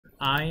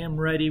I am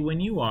ready when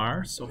you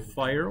are, so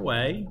fire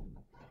away.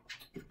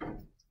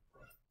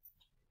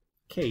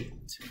 Kate.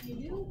 Can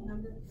you do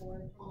number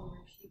 4 from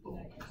the worksheet we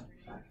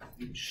got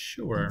yesterday?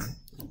 Sure.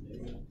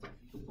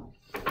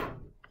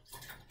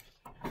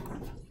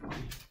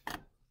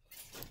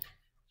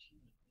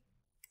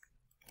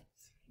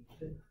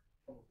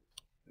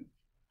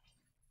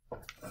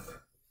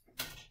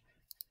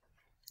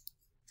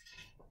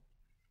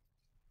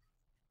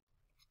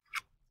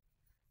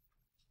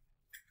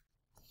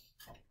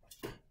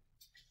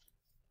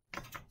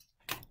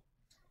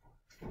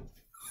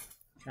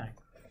 Okay.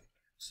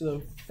 So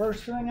the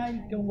first thing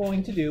I'm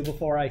going to do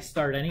before I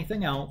start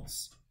anything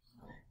else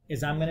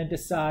is I'm going to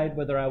decide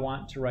whether I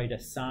want to write a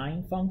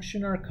sine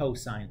function or a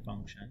cosine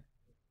function.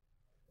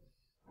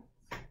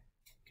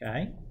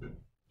 Okay.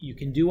 You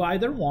can do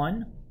either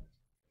one,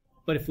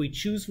 but if we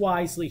choose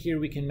wisely here,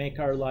 we can make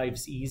our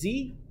lives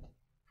easy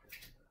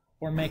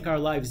or make our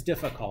lives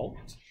difficult.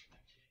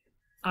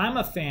 I'm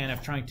a fan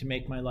of trying to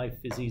make my life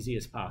as easy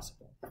as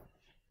possible.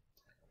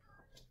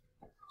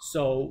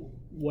 So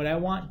what I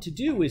want to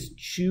do is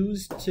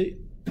choose to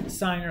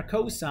sine or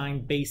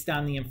cosine based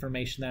on the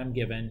information that I'm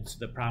given, so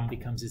the problem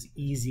becomes as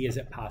easy as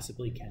it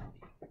possibly can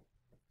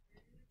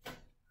be.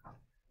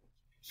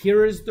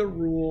 Here is the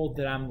rule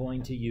that I'm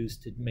going to use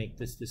to make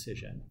this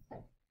decision.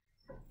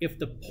 If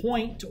the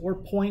point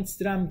or points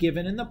that I'm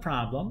given in the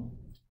problem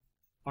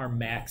are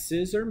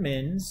maxes or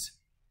mins,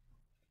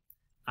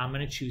 I'm going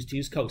to choose to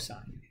use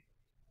cosine.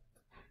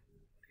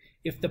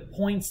 If the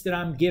points that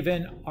I'm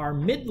given are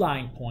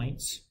midline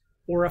points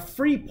or a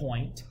free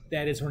point,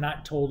 that is, we're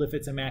not told if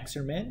it's a max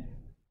or min,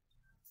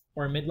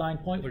 or a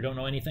midline point, we don't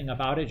know anything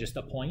about it, just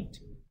a point,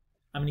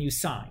 I'm going to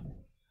use sine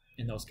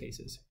in those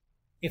cases.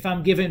 If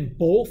I'm given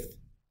both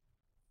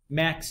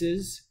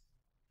maxes,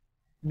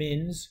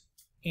 mins,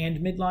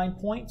 and midline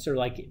points, or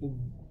like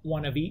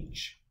one of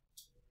each,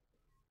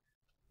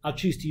 I'll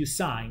choose to use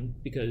sine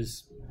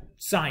because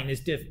sine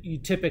is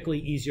typically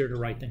easier to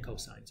write than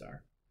cosines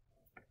are.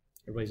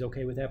 Everybody's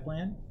okay with that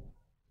plan?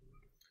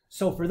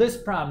 So for this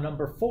problem,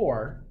 number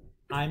 4,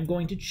 I'm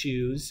going to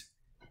choose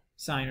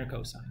sine or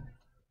cosine.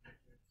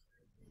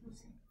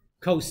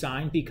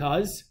 Cosine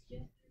because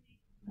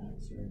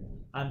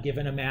I'm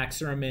given a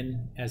max or a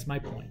min as my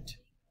point.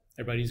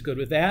 Everybody's good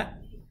with that?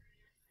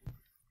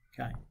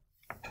 Okay.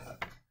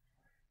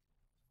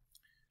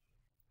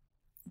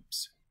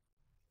 Oops.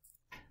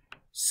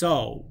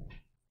 So,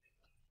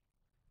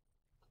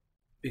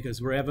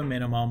 because we have a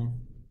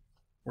minimum,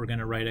 we're going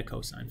to write a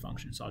cosine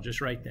function. So I'll just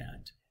write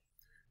that.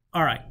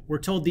 All right, we're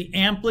told the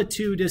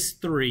amplitude is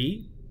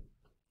 3.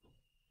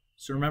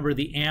 So remember,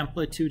 the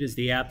amplitude is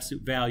the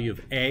absolute value of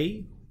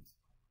A.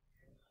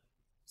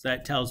 So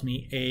that tells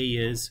me A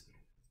is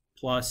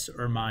plus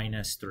or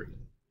minus 3.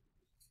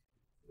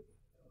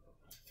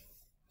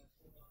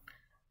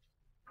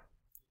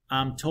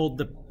 I'm told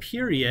the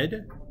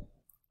period,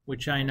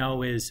 which I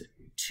know is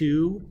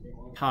 2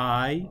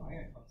 pi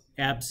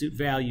absolute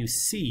value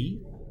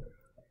C,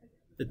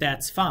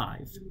 that's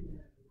 5.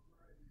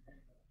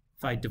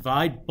 If I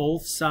divide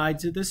both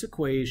sides of this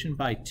equation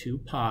by 2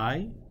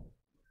 pi,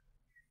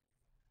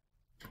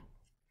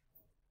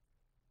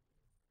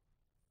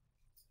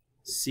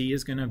 C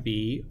is going to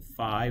be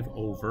 5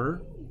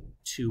 over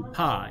 2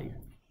 pi.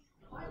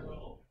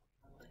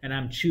 And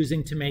I'm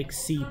choosing to make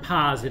C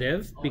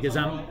positive because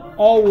I'm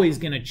always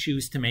going to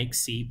choose to make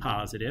C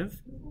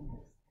positive.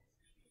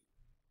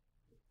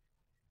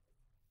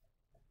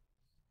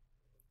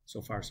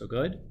 So far, so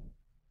good.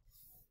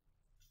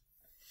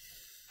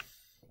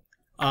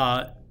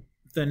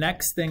 The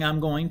next thing I'm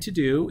going to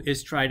do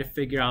is try to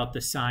figure out the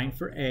sign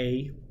for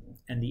A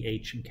and the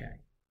H and K.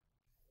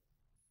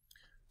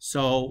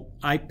 So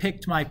I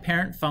picked my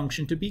parent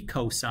function to be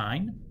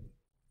cosine.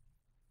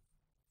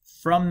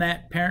 From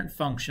that parent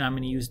function, I'm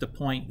going to use the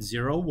point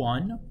 0,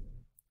 1,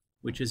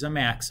 which is a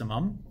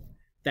maximum.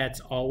 That's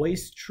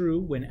always true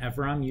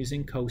whenever I'm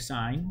using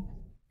cosine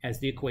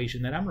as the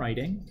equation that I'm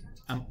writing.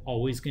 I'm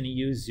always going to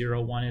use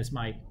 0, 1 as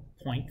my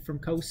point from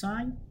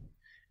cosine.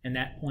 And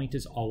that point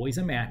is always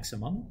a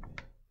maximum.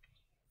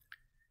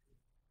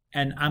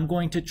 And I'm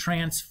going to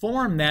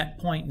transform that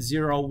point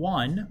 0,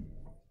 1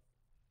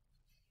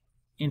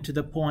 into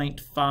the point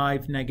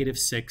 5, negative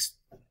 6,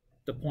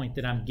 the point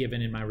that I'm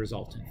given in my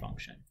resultant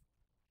function.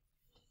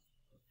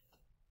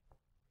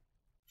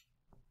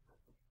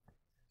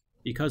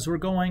 Because we're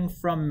going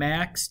from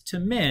max to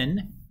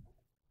min,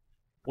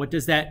 what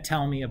does that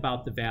tell me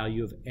about the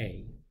value of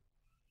A?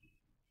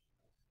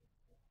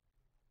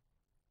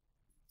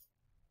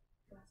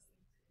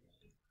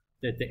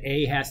 That the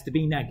A has to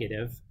be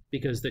negative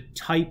because the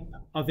type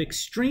of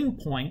extreme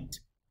point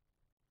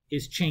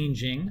is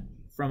changing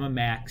from a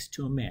max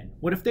to a min.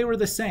 What if they were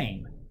the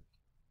same?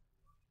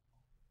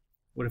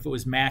 What if it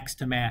was max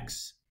to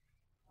max?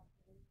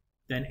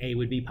 Then A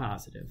would be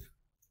positive.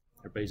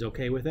 Everybody's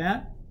okay with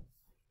that?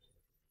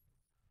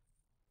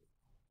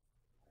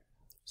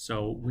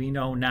 So we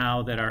know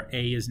now that our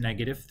A is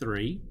negative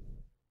 3.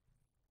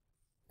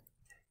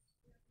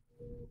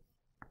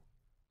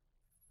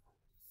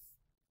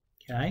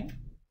 Okay.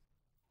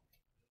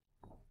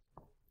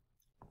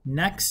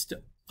 Next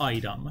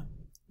item,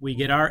 we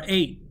get our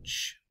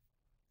h.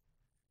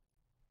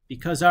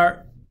 Because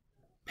our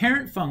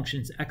parent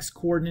function's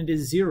x-coordinate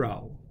is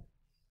 0,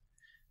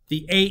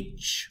 the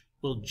h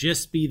will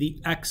just be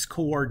the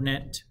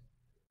x-coordinate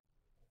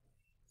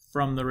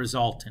from the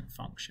resultant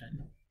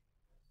function.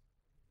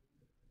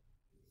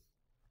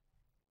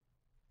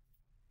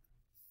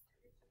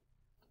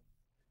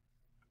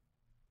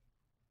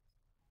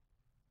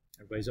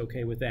 Everybody's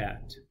okay with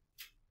that?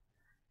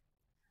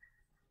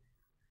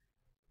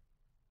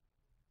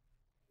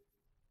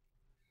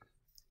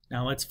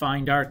 Now let's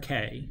find our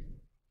k.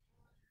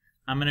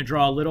 I'm going to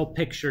draw a little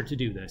picture to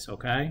do this,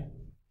 okay?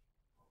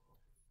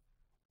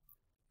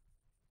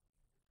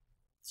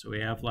 So we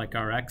have like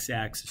our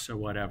x-axis or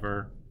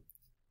whatever,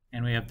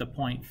 and we have the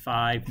point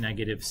 5,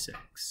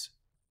 -6.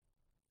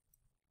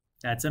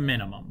 That's a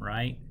minimum,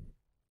 right?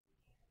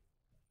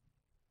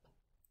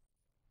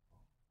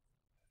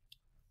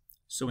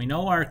 So we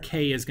know our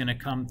k is going to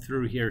come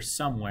through here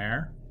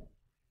somewhere.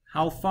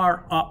 How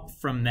far up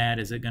from that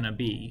is it going to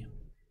be?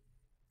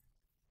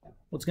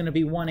 Well, it's going to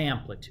be one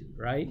amplitude,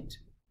 right?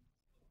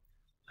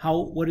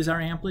 What is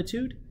our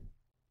amplitude?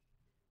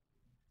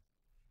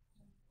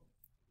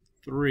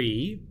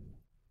 3.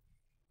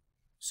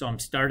 So I'm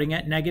starting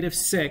at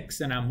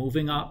 -6 and I'm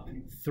moving up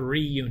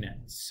 3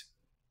 units.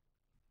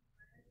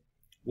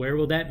 Where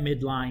will that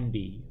midline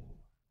be?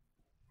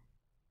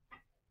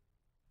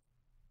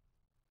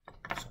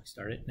 So I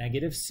start at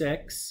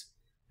 -6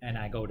 and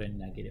I go to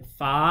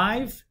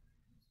 -5,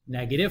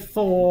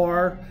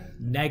 -4,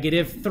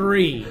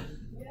 -3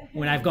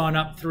 when I've gone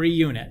up 3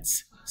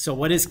 units. So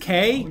what is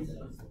k?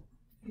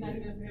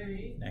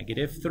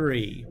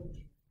 -3.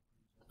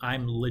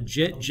 I'm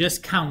legit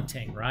just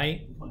counting,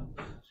 right?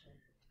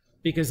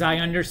 Because I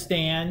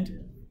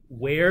understand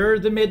where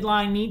the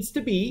midline needs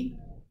to be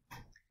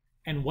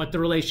and what the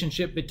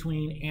relationship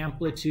between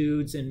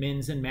amplitudes and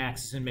mins and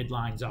maxes and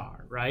midlines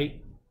are,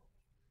 right?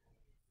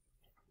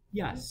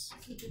 Yes.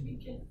 So did we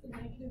get the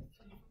negative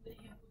from the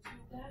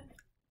amplitude then?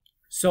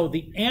 So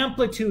the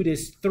amplitude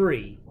is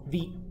 3.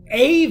 The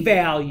A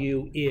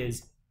value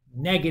is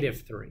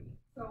 -3.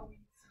 So we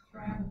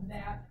subtract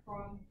that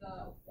from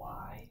the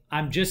y.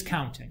 I'm just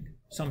counting.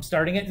 So I'm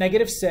starting at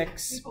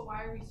 -6. But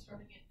why are we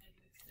starting at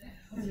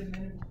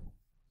 -6?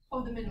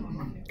 Oh, the minimum.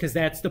 Okay. Because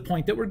that's the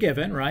point that we're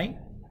given, right?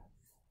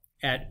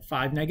 At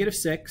 5,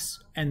 -6.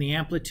 And the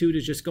amplitude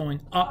is just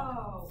going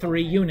up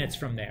 3 units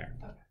from there.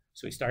 Okay.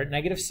 So we start at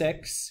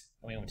 -6,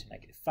 and we went to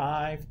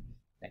 -5,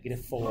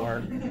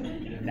 -4,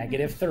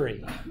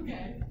 -3.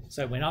 Okay.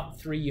 So I went up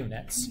 3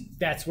 units.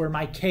 That's where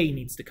my k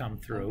needs to come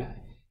through.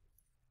 Okay.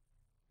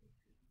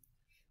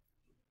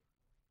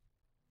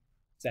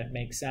 Does that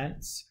make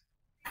sense?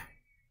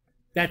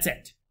 That's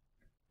it.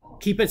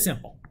 Keep it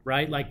simple,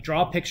 right? Like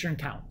draw a picture and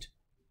count.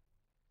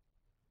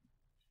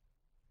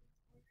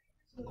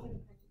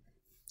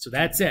 So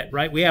that's it,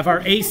 right? We have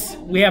our A,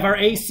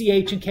 C,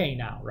 H, and K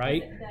now,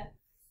 right?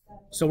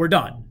 So we're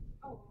done.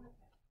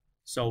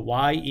 So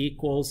y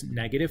equals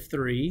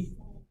 -3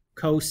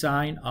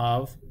 cosine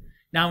of.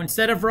 Now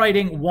instead of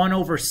writing 1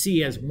 over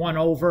c as 1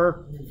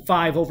 over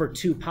 5 over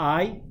 2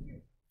 pi,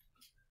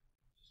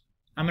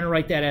 I'm going to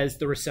write that as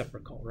the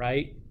reciprocal,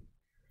 right?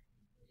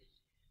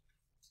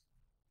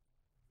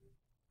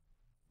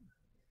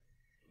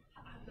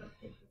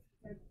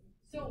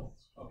 So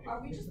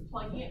are we just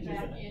plugging it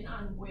back in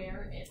on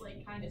where it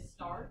like kind of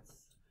starts?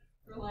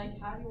 Or like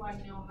how do I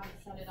know how to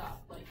set it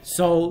up? Like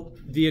So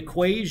the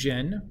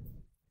equation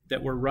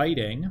that we're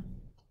writing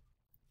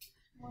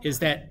is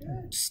that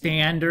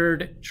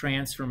standard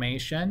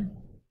transformation.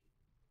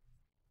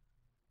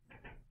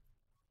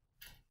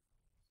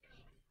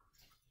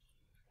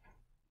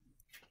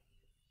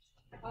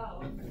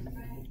 oh,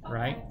 okay.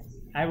 Right?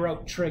 I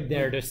wrote trig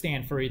there to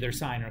stand for either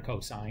sine or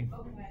cosine.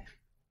 Okay.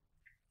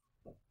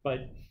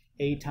 But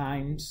a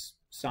times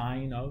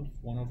sine of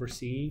 1 over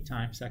c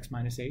times x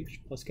minus h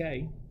plus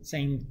k.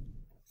 Same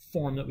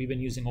form that we've been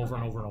using over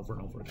and over and over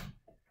and over again.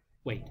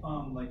 Wait.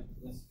 Like,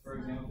 for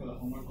example, for the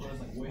homework course,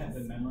 like, will you have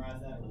to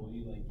memorize that, or will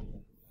you, like...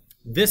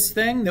 This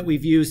thing that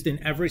we've used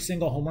in every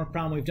single homework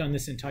problem we've done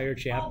this entire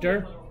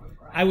chapter,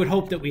 I would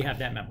hope that we have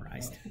that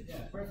memorized.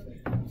 Yeah,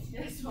 perfect.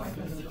 Yes, so I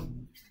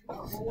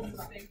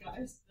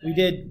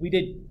We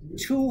did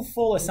 2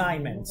 full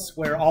assignments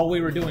where all we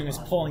were doing was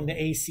pulling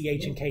the A, C,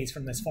 H, and K's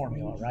from this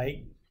formula,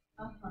 right?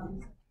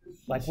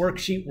 Like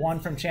worksheet 1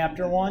 from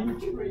chapter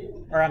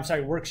 1, or I'm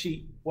sorry,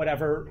 worksheet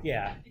whatever,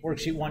 yeah,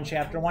 worksheet 1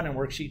 chapter 1 and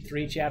worksheet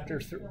 3 chapter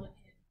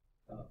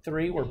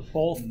 3 were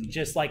both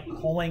just like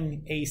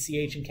pulling A, C,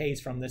 H, and K's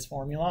from this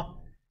formula.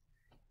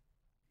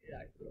 Yeah,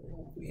 I really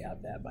hope we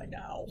have that by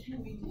now.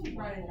 Can we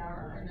write it down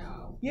or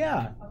no?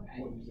 Yeah,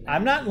 Okay.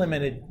 I'm not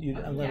limiting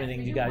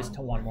you guys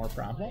to 1 more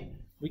problem.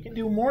 We can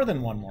do more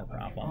than 1 more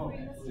problem.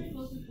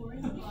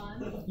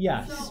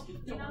 Yes. So,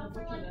 you know,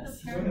 for like the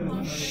parent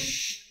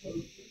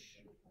function,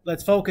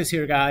 Let's focus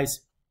here,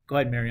 guys. Go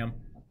ahead, Miriam.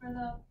 for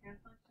the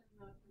parent function,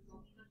 the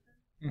result function.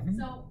 Mhm.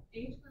 So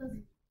h was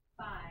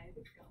 5.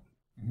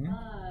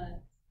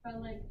 Mhm. But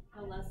like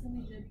the lesson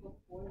we did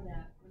before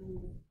that, when we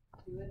would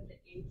do it, the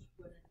h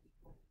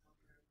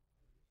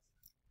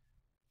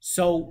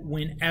So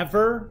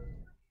whenever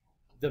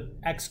the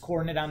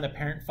x-coordinate on the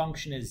parent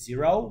function is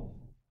 0,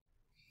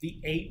 the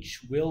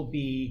h will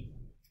be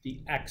the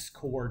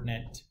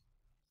x-coordinate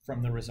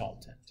from the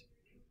resultant.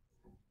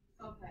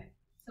 Okay,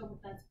 so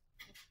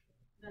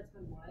that's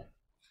been what?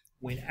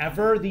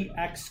 Whenever the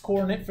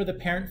x-coordinate for the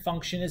parent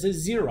function is a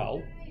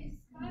 0, Okay.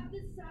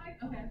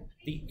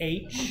 the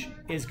h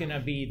is going to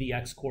be the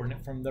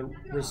x-coordinate from the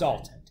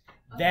resultant.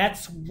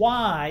 That's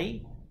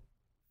why,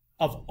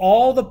 of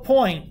all the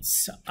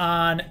points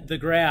on the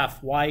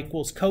graph y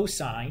equals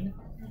cosine,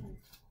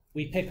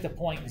 we picked the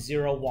point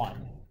 0,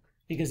 1,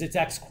 because its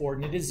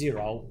x-coordinate is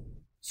 0,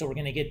 so we're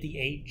going to get the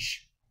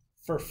h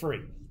for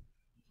free.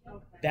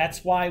 Okay.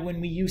 That's why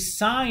when we use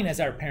sine as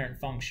our parent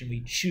function,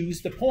 we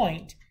choose the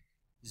point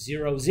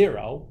 0,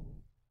 0,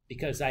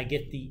 because I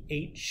get the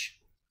h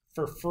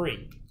for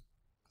free.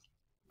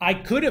 I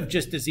could have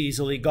just as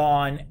easily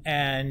gone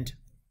and,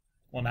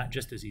 well, not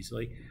just as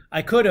easily,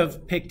 I could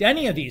have picked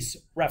any of these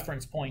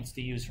reference points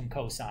to use from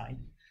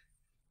cosine,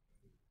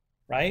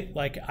 right?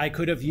 Like I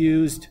could have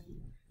used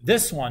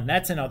this one,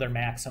 that's another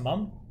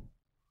maximum,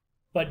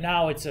 but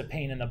now it's a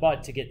pain in the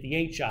butt to get the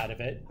h out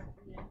of it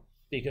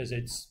because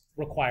it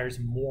requires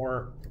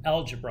more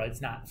algebra,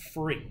 it's not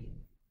free.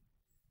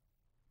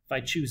 If I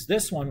choose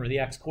this one where the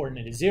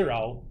x-coordinate is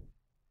 0,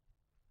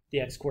 the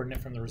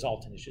x-coordinate from the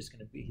resultant is just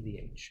going to be the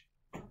h.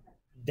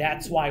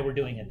 That's why we're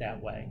doing it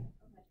that way.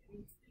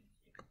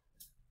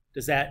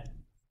 Does that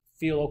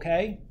feel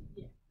okay?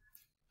 Yeah.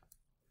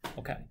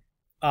 Okay.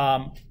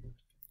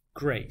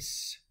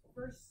 Grace.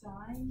 For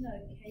sine,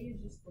 the k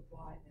is just the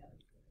y value.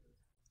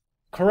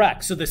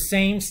 Correct. So the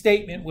same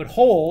statement would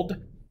hold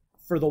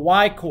for the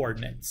y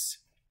coordinates.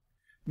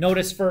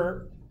 Notice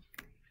for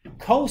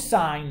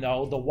cosine,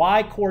 though, the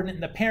y coordinate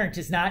in the parent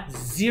is not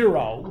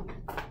 0.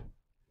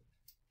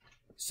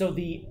 So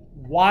the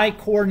y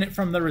coordinate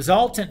from the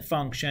resultant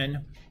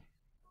function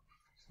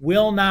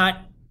will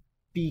not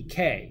be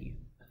k.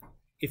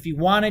 If you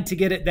wanted to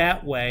get it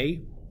that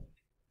way,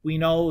 we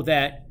know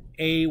that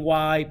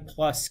ay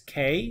plus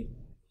k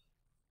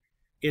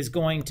is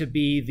going to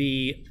be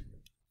the,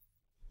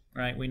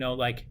 right, we know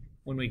like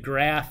when we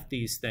graph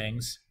these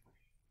things,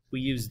 we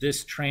use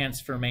this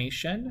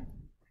transformation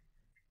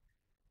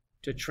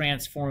to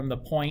transform the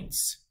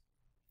points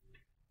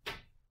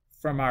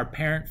from our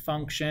parent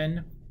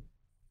function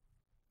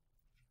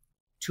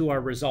to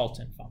our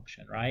resultant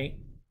function, right?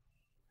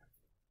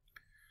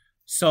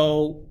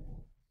 So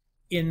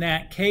in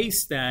that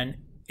case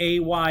then,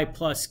 ay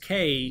plus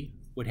k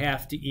would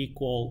have to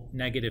equal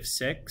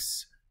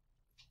 -6.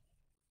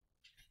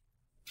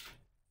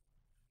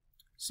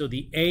 So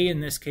the a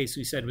in this case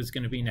we said was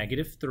going to be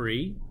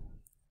 -3.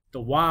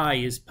 The y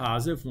is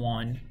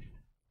 +1.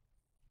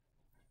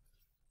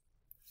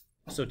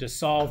 So to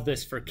solve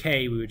this for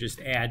k, we would just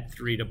add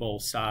 3 to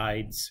both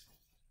sides.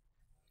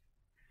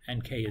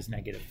 And k is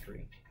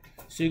 -3.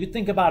 So you could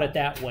think about it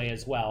that way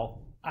as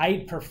well.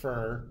 I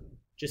prefer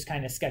just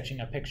kind of sketching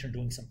a picture and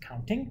doing some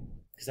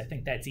counting, because I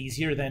think that's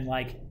easier than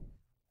like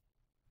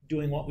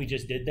doing what we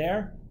just did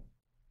there.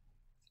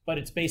 But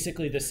it's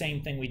basically the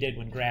same thing we did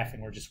when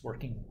graphing. We're just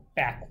working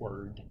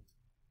backward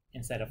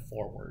instead of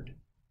forward.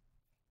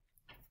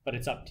 But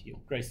it's up to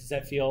you. Grace, does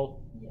that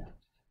feel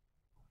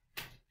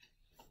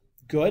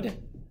good?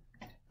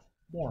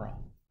 Maura?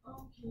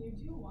 Oh, can you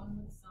do one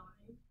with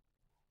sine?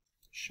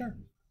 Sure.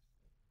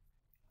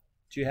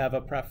 Do you have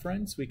a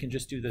preference? We can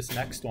just do this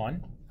next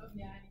one. Oh,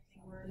 yeah,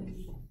 anything where it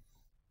is.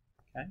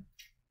 Okay.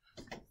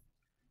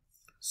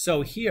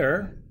 So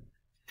here,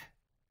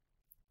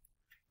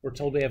 we're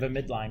told we have a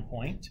midline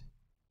point.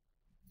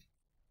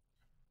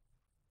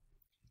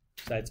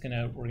 So that's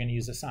we're gonna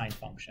use a sine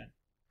function.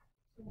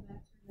 So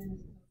that's when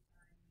it's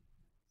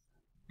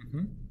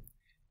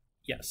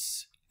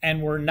Yes.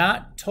 And we're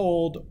not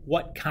told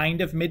what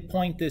kind of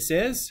midpoint this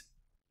is,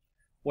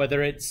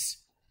 whether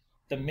it's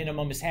the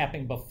minimum is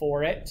happening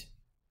before it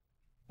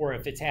or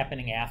if it's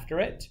happening after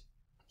it.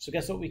 So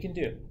guess what we can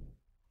do?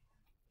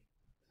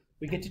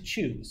 We get to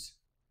choose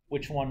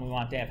which one we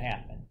want to have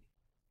happen.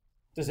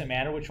 Does it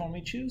matter which one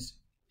we choose?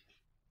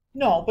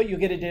 No, but you'll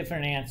get a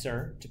different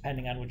answer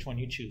depending on which one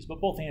you choose. But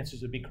both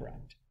answers would be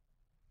correct.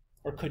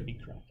 Or could be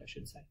correct, I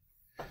should say.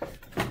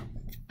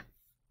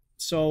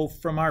 So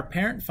from our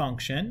parent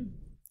function,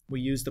 we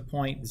use the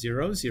point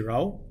 0,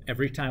 0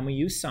 every time we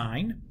use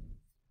sine.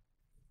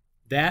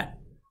 That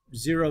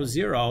 0,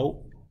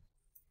 0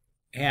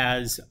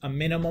 has a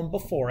minimum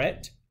before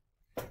it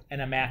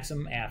and a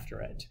maximum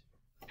after it.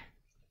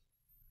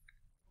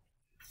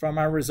 From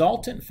our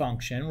resultant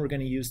function, we're going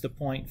to use the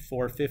point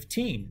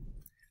 415.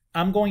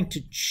 I'm going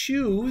to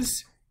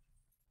choose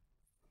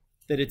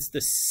that it's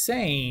the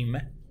same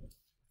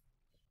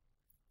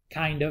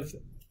kind of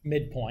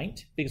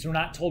midpoint because we're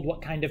not told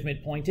what kind of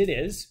midpoint it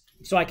is,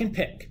 so I can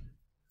pick.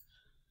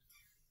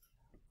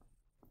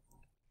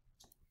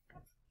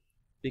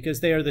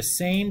 Because they are the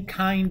same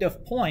kind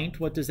of point,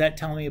 what does that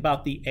tell me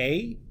about the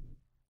A?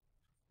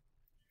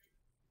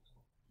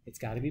 It's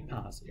got to be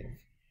positive.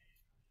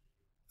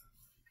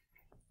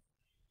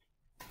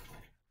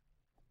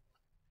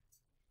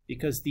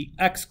 because the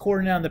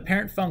x-coordinate on the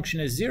parent function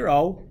is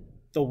 0,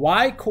 the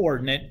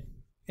y-coordinate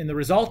in the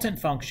resultant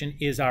function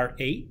is our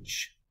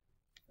h.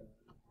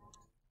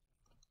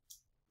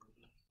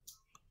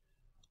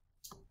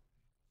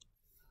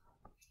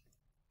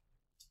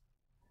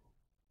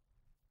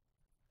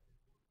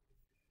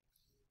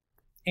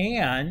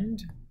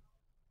 And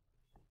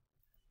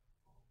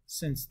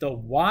since the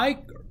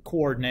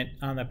y-coordinate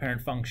on the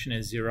parent function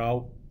is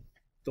 0,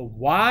 the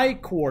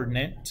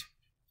y-coordinate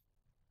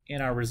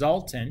in our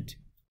resultant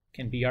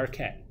can be our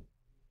k.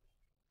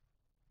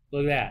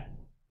 Look at that.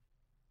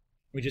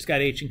 We just got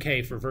h and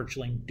k for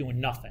virtually doing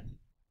nothing,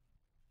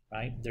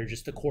 right? They're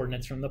just the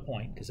coordinates from the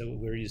point because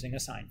we're using a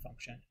sine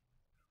function.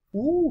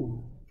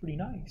 Ooh, pretty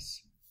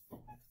nice.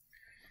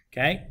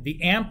 Okay,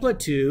 the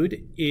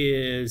amplitude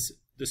is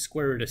the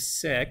square root of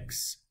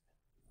 6,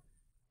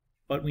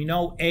 but we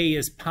know a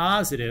is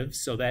positive,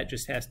 so that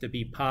just has to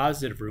be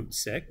positive root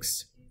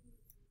 6.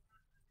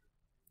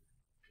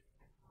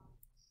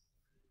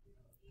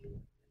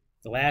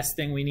 The last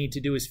thing we need to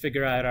do is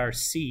figure out our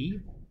c.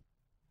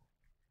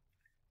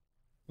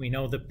 We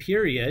know the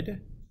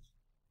period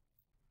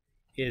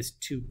is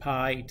 2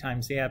 pi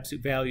times the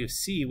absolute value of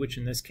c, which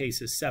in this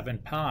case is 7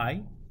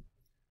 pi.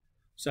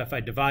 So if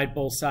I divide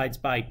both sides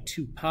by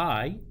 2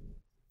 pi,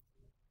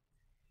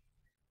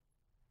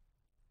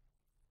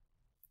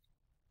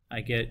 I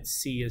get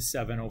c is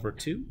 7 over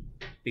 2,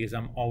 because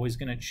I'm always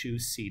going to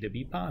choose c to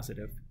be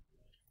positive.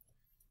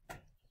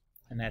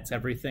 And that's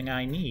everything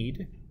I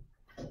need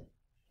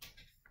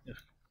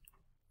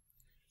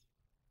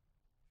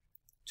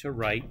to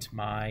write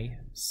my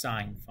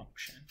sine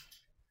function.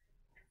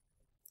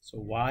 So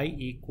y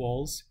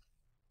equals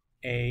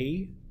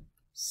a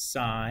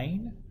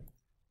sine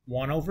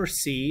 1 over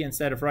c.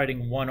 Instead of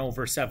writing 1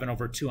 over 7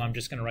 over 2, I'm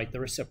just going to write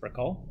the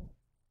reciprocal.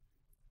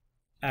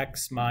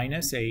 X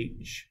minus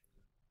h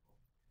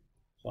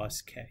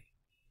plus k.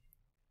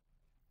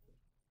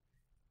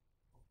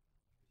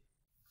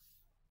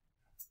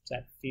 Does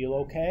that feel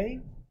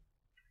okay?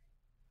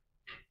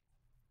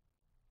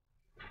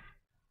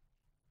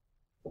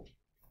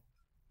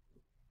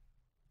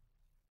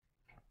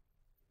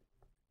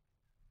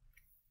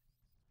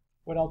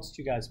 What else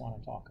do you guys want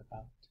to talk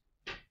about?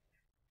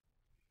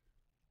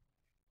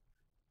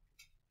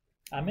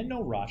 I'm in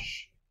no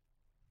rush.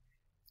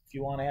 If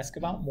you want to ask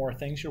about more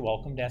things, you're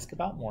welcome to ask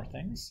about more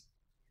things.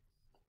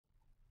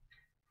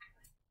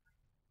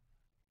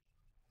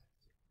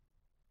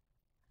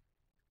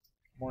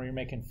 More you're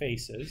making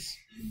faces.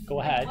 Go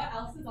ahead. What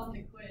else is on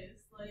the quiz?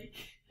 Like.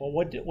 Well,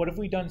 what have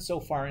we done so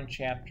far in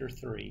chapter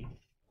 3?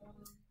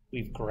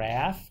 We've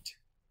graphed.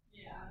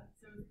 Yeah.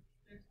 So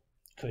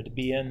could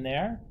be in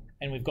there.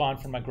 And we've gone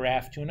from a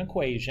graph to an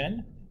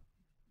equation.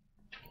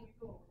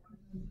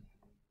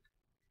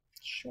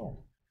 Sure.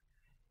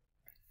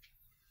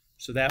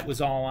 So that was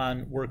all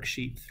on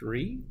worksheet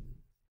 3,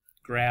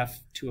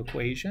 graph to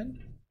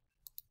equation.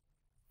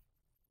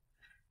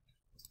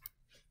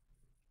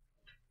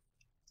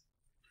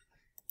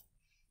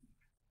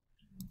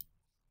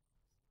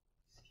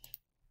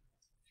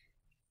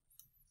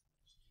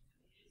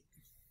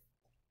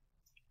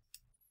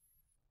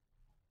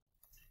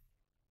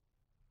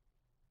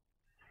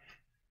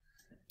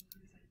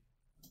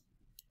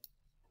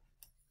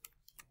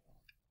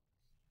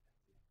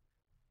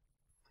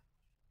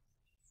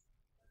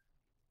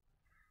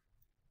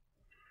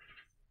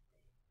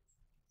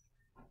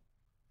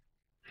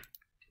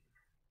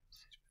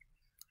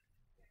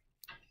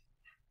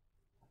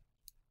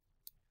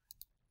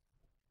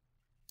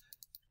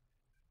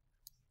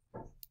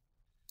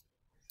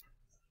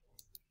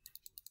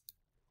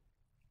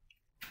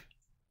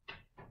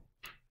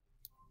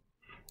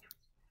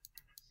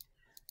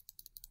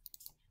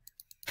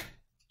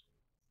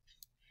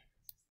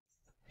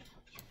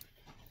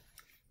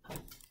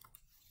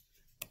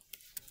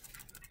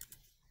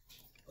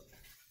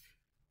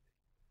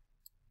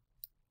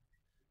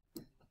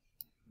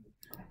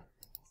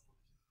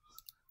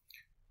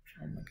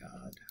 Oh my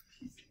God.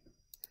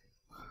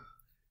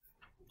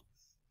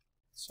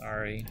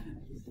 Sorry.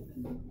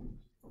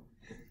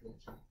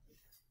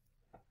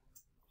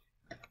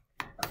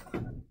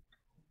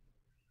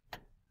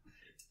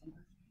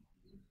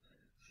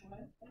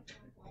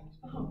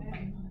 oh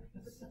man.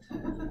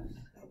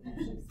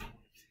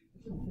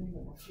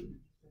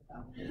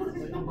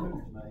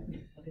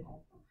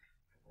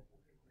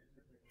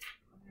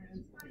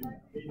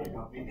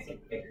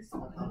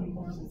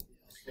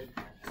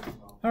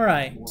 All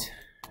right.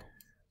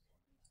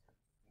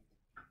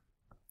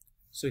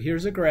 So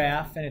here's a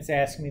graph, and it's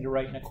asking me to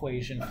write an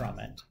equation from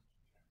it.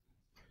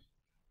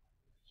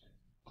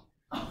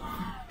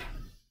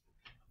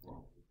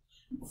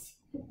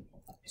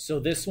 So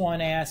this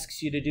one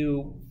asks you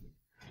to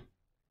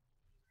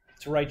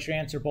write your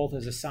answer both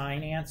as a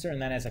sine answer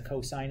and then as a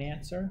cosine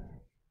answer.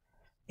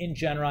 In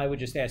general, I would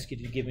just ask you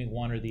to give me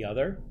one or the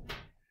other.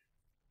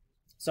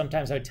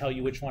 Sometimes I'd tell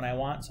you which one I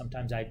want.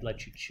 Sometimes I'd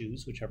let you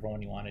choose whichever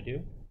one you want to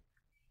do.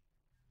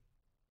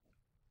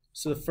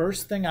 So the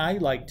first thing I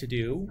like to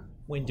do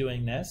when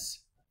doing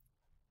this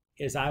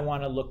is I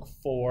want to look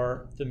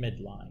for the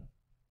midline.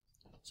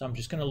 So I'm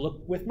just going to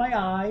look with my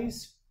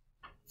eyes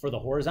for the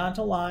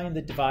horizontal line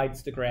that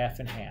divides the graph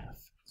in half.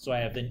 So I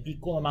have then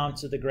equal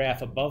amounts of the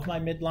graph above my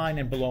midline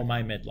and below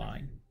my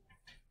midline.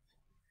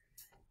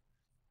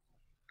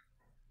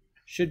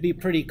 Should be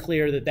pretty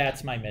clear that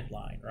that's my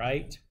midline,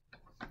 right?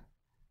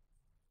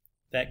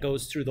 That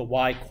goes through the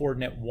y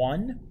coordinate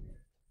 1.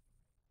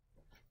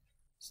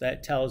 So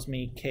that tells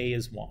me k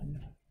is 1.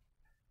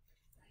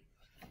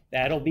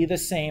 That'll be the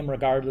same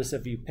regardless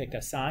if you pick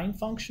a sine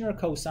function or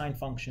cosine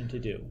function to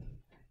do.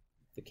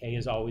 The k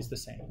is always the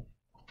same.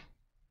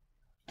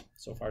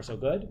 So far, so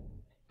good.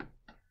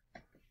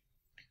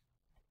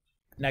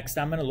 Next,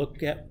 I'm going to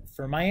look at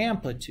for my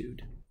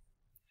amplitude.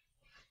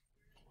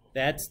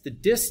 That's the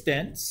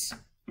distance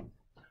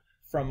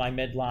from my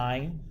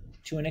midline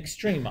to an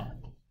extrema.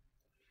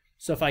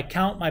 So if I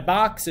count my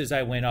boxes,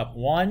 I went up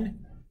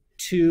 1,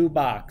 2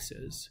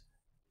 boxes.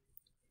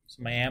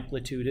 So my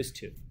amplitude is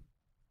 2.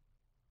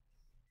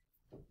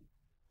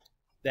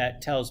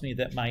 That tells me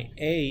that my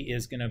A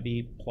is going to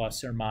be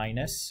plus or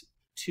minus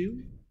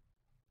 2.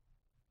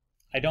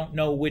 I don't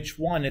know which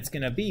one it's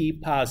going to be,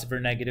 positive or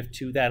negative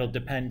 2. That'll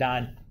depend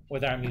on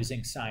whether I'm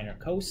using sine or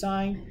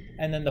cosine,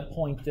 and then the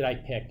point that I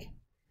pick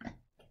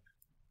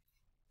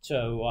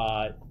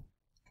to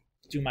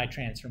do my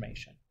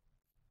transformation.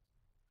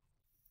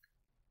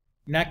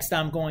 Next,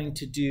 I'm going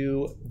to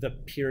do the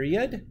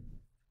period,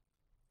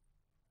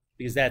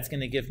 because that's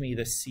going to give me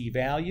the C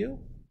value.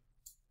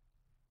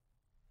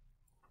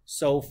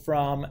 So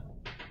from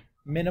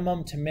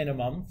minimum to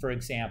minimum, for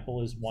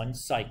example, is 1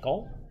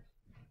 cycle.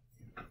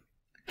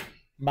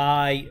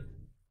 My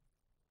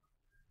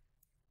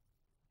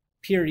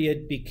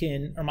period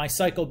my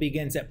cycle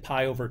begins at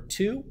pi over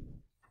 2,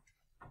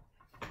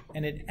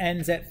 and it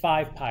ends at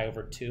 5 pi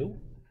over 2.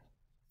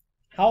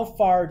 How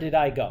far did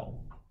I go?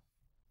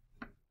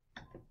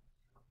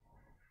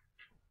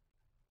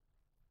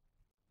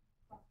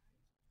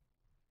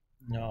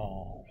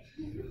 No.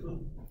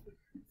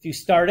 If you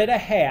start at a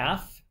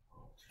half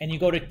and you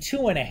go to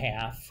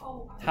 2.5,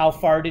 how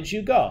far did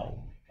you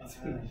go?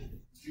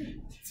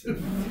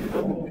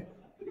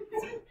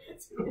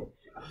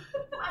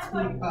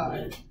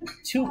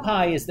 2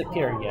 pi is the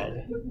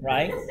period,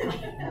 right? I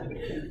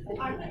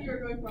thought you were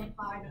going from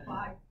pi to 5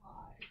 pi.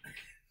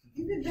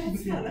 Even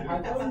that's not a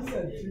I thought you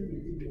said 2.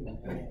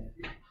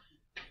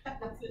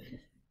 That's it.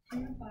 2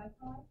 to 5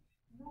 pi?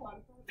 No, I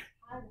thought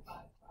pi to 5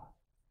 pi.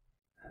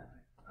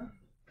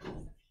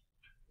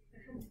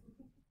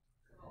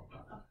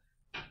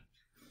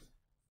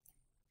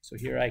 So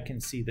here I can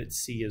see that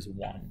C is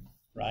 1,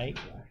 right?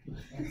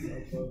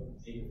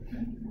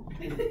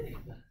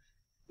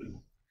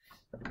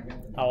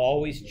 I'll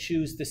always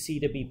choose the C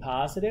to be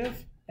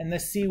positive, and the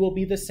C will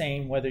be the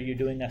same whether you're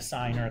doing a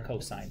sine or a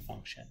cosine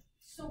function.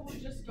 So we're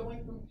just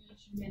going from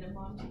each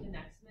minimum to the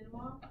next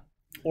minimum?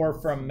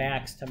 Or from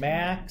max to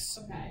max.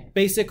 Okay.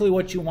 Basically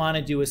what you want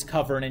to do is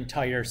cover an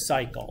entire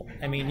cycle.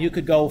 I mean, you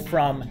could go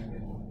from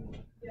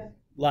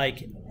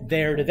like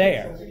there to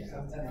there.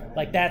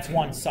 Like that's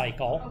 1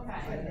 cycle.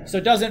 Okay. So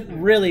it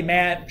doesn't really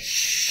matter.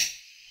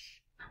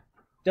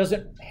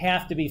 Doesn't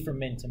have to be from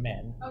min to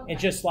min. Okay.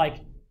 It's just like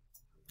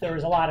there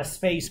was a lot of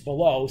space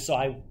below,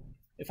 so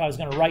if I was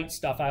going to write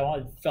stuff,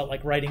 felt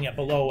like writing it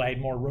below. I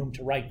had more room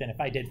to write than if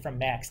I did from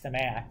max to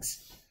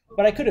max.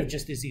 But I could have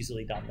just as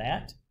easily done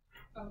that.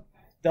 Okay.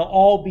 They'll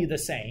all be the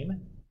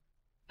same,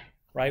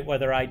 right?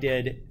 Whether I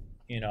did,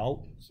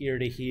 here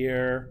to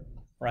here,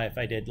 or if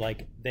I did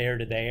like there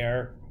to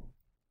there,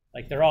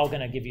 like they're all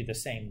going to give you the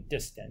same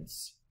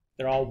distance.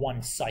 They're all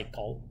 1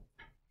 cycle.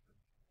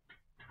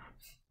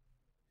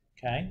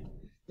 Okay?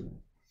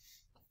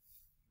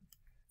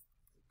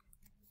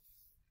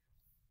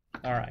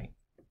 All right.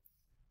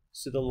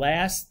 So the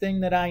last thing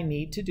that I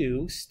need to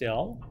do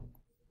still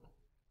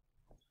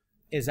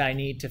is I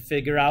need to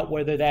figure out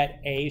whether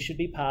that A should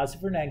be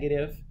positive or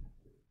negative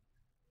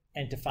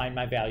and to find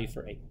my value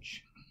for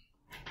H.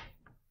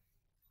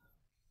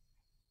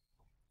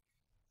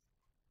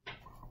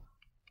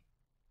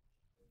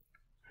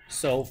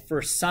 So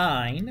for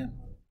sine,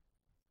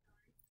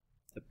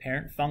 the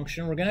parent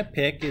function we're going to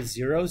pick is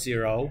 0,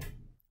 0,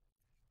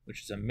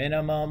 which is a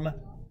minimum,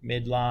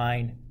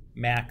 midline,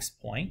 max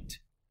point.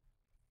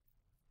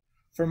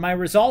 For my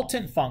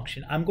resultant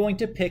function, I'm going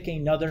to pick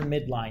another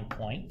midline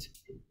point.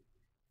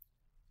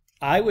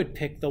 I would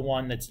pick the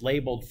one that's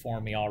labeled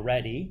for me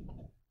already,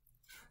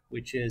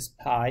 which is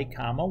pi,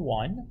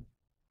 1.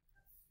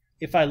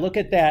 If I look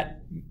at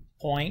that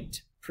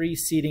point,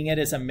 preceding it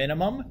as a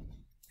minimum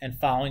and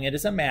following it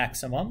as a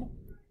maximum,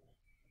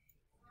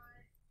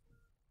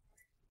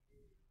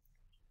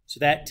 so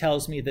that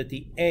tells me that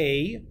the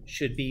A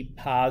should be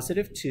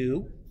positive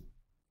 2,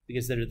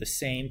 because they're the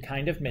same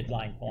kind of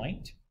midline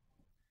point.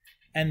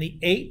 And the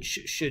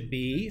H should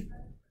be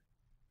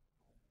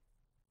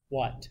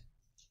what?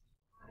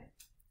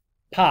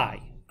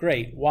 Pi.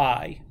 Great.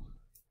 Why?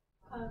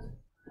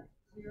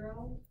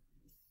 0.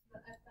 The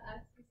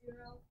x is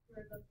 0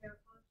 for the parent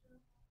function.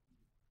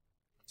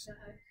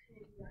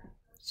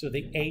 So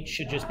the H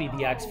should just be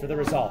the x for the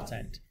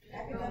resultant.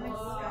 Academic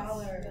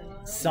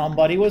scholar.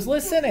 Somebody was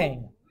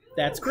listening.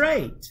 That's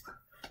great.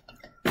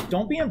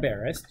 Don't be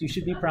embarrassed. You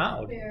should be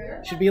proud.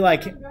 You should be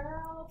like,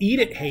 eat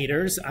it,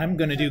 haters. I'm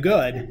going to do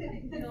good.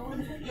 No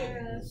one's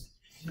embarrassed.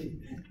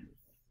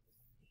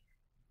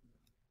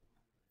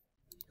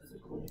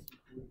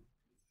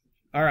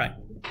 All right.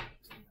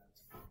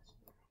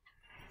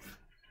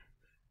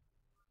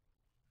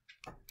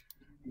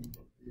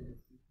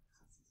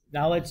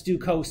 Now let's do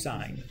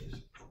cosine.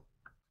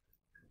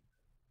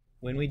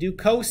 When we do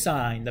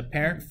cosine, the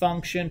parent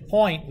function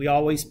point we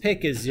always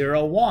pick is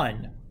 0,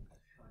 1.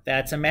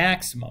 That's a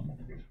maximum.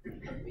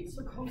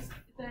 So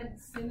then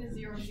sin is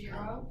 0,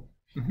 0?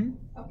 Mm-hmm.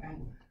 Okay.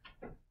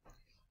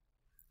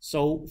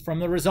 So from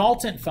the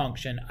resultant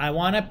function, I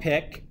want to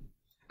pick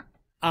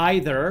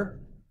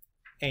either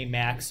a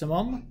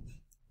maximum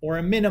or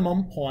a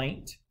minimum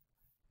point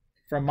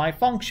from my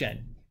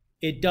function.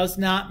 It does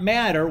not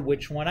matter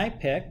which one I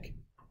pick.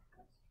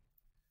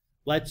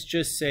 Let's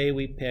just say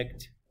we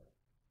picked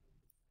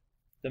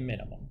the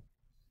minimum.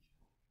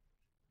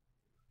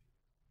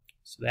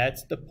 So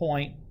that's the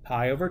point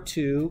pi over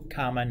 2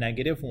 comma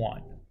negative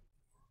 1.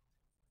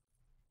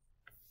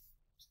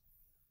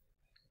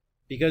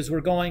 Because we're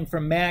going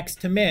from max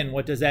to min,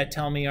 what does that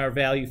tell me our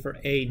value for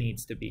a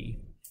needs to be?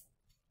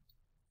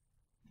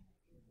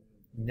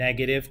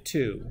 Negative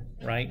 2,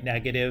 right?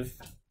 Negative,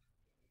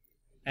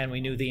 and we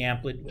knew the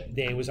amplitude,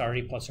 the a was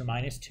already plus or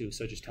minus 2,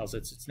 so it just tells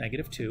us it's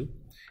negative 2.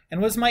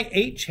 And what does my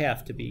h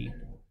have to be?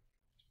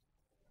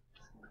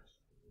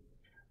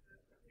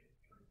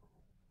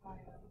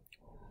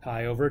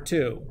 Pi over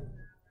 2.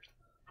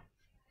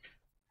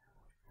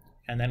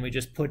 And then we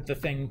just put the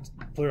thing,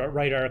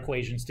 write our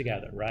equations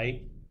together,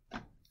 right?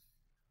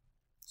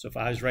 So if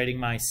I was writing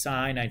my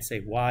sine, I'd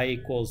say y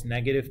equals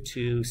negative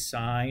 2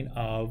 sine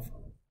of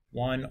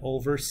 1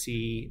 over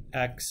c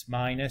x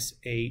minus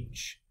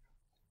h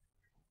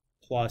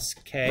plus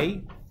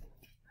k.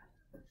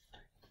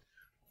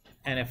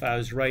 And if I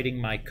was writing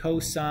my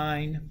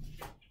cosine,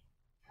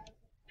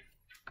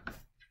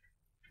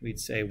 we'd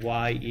say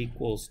y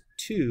equals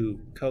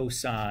 2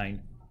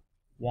 cosine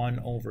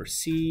 1 over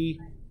c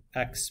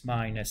x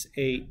minus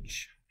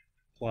h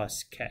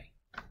plus k.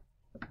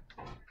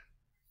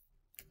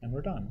 And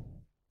we're done.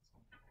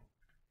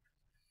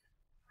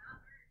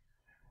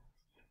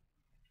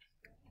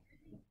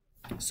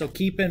 So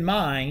keep in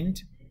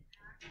mind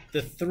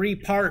the three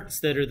parts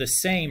that are the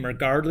same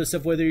regardless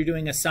of whether you're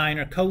doing a sine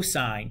or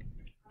cosine.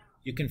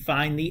 You can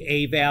find the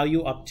a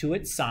value up to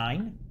its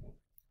sine.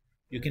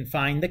 You can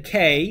find the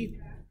k,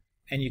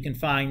 and you can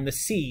find the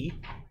c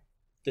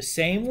the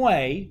same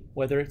way,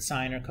 whether it's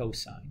sine or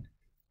cosine.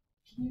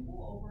 Can you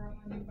go over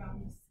how you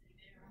found the c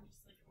there? I'm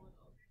just like a little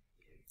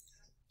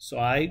confused. So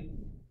I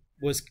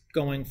was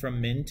going from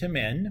min to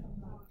min.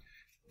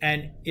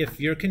 And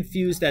if you're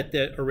confused at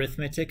the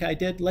arithmetic I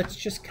did, let's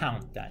just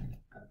count then.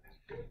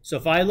 So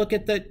if I look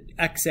at the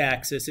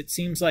x-axis, it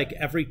seems like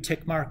every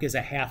tick mark is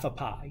a half a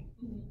pi.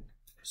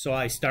 So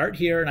I start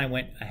here and I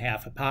went a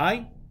half a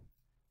pi.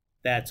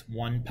 That's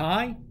 1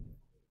 pi,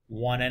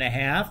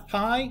 1.5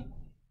 pi,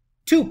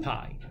 2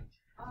 pi.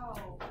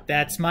 Oh.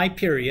 That's my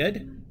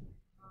period.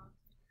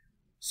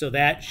 So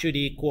that should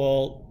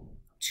equal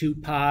 2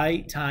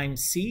 pi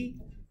times c.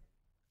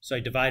 So I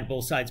divide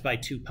both sides by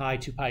 2 pi.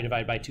 2 pi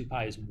divided by 2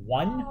 pi is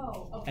 1.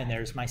 Oh, okay. And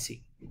there's my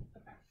c.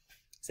 Okay.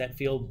 Does that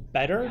feel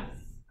better?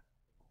 Yes.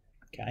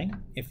 Okay.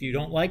 If you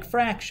don't like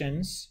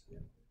fractions,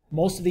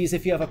 most of these,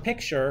 if you have a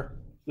picture,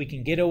 we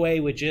can get away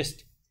with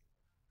just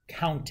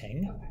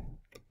counting. Okay.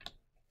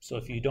 So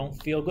if you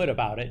don't feel good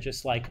about it,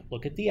 just like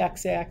look at the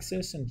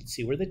x-axis and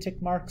see where the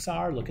tick marks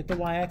are. Look at the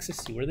y-axis,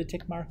 see where the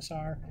tick marks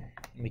are.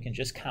 And we can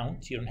just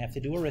count. You don't have to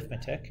do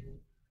arithmetic.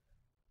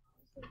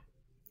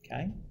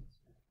 Okay.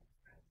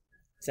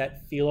 Does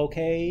that feel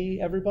okay,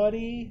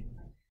 everybody?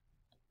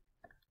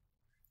 Okay.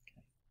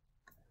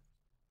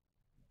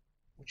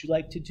 Would you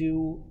like to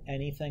do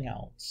anything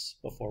else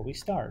before we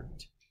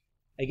start?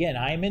 Again,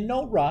 I am in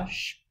no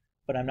rush,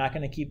 but I'm not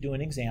going to keep doing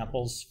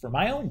examples for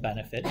my own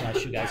benefit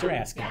unless you guys are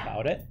asking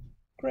about it.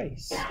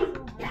 Grace. So how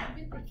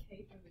do you get the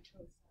k from the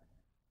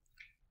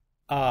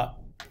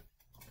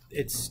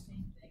cosine?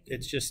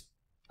 It's just,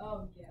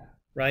 Oh, yeah.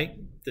 right?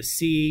 The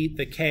c,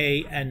 the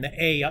k, and the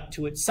a up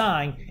to its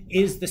sine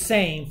is the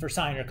same for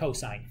sine or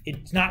cosine.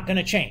 It's not going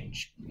to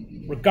change.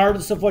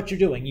 Regardless of what you're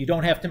doing, you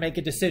don't have to make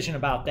a decision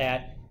about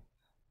that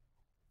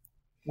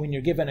when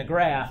you're given a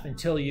graph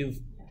until you've,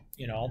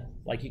 you know,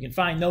 like you can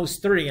find those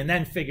three and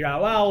then figure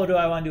out, well, what do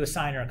I want to do, a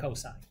sine or a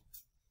cosine?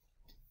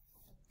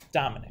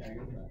 Dominic.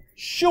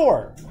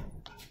 Sure.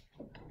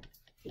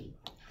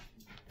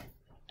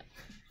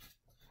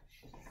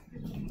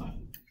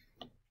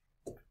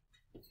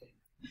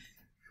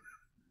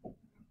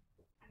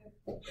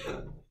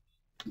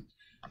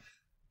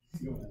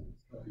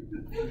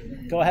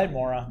 Go ahead,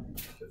 Maura.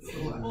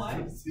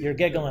 What? You're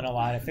giggling a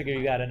lot. I figure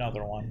you got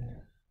another one.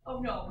 Oh,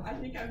 no. I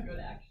think I'm good,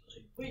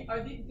 actually. Wait,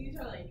 are these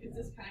are like, is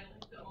this kind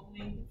of like the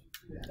only...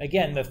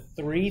 Again, the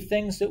three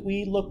things that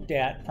we looked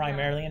at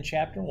primarily in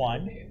chapter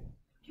 1.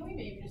 Can we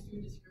maybe just do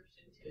a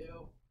description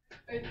too?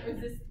 Or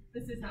is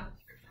this is not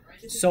description,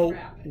 right? This is So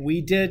graphic.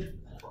 we did,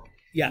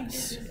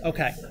 Yes.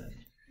 Okay.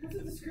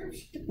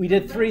 We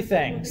did three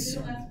things.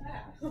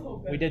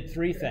 We did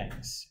three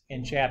things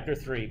in chapter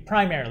 3.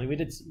 Primarily, we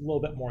did a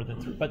little bit more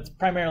than 3, but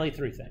primarily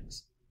 3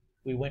 things.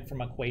 We went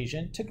from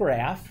equation to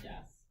graph. Yes.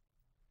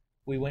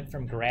 We went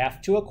from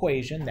graph to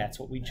equation. That's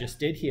what we just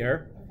did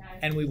here. Okay.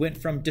 And we went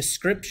from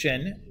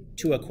description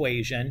to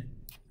equation.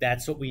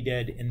 That's what we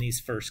did in these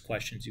first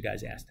questions you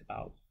guys asked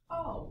about.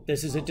 Oh.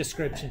 This is a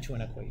description to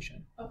an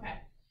equation.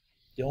 Okay.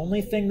 The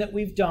only thing that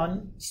we've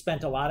done,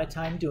 spent a lot of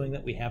time doing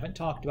that we haven't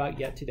talked about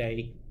yet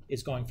today,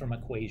 is going from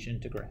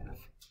equation to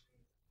graph.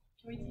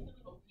 Can we take a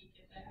little peek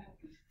at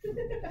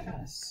that?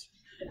 Yes.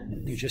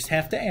 You just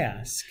have to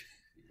ask.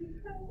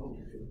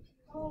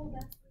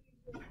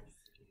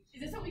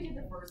 Is this what we did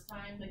the first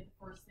time? Like the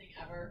first thing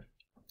ever?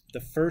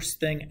 The first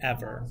thing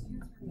ever.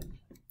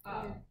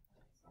 Oh.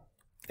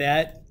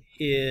 That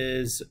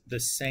is the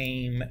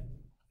same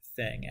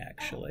thing,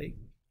 actually.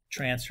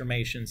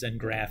 Transformations and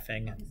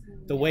graphing.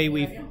 The way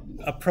we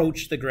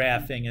approach the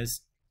graphing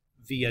is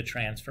via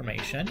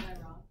transformation.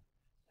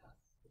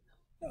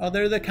 Oh,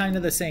 they're the kind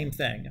of the same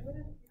thing.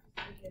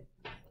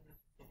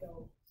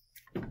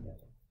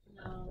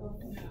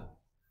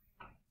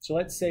 So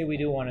let's say we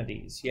do one of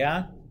these,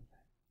 yeah?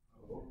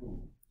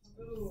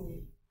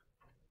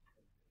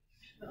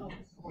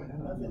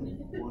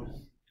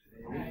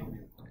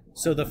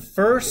 So the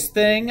first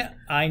thing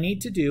I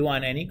need to do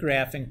on any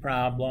graphing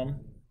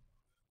problem,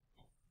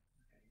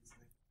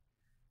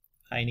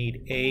 I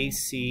need A,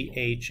 C,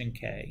 H, and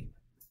K.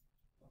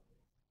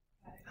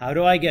 How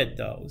do I get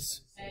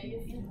those? A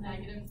is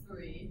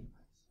 -3.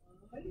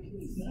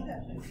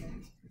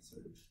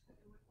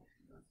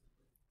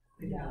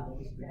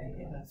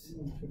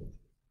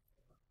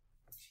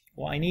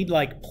 Well, I need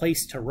like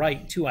place to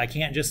write too. I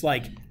can't just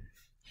like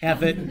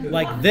have it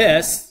like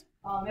this.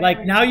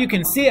 Like now you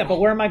can see it, but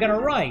where am I going to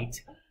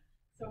write?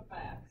 So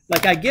fast.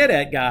 Like I get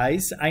it,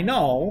 guys. I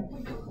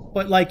know.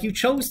 But like you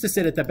chose to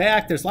sit at the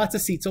back. There's lots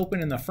of seats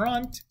open in the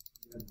front.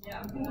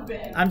 Yeah, move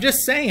it. I'm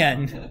just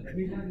saying,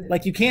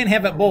 like you can't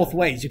have it both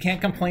ways. You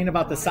can't complain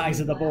about the size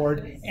of the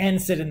board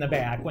and sit in the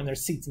back when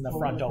there's seats in the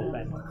front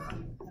open.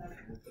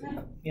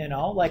 You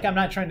know, like I'm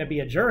not trying to be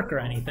a jerk or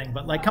anything,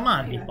 but like, come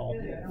on, people.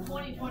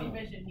 20/20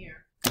 vision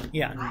here.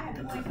 Yeah.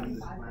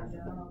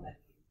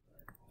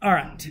 All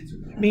right.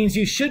 Means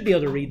you should be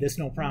able to read this,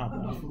 no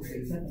problem.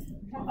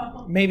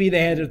 Maybe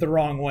they had it the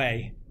wrong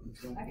way.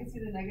 I can see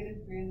the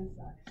 -3 in the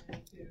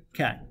section too.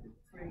 Okay.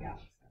 Where you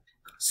got.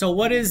 So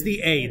what is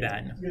the A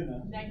then?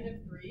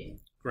 -3.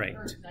 Great.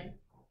 Or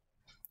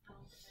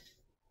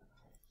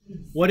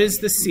What is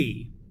the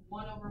C?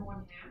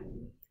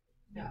 1/1/2.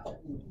 No.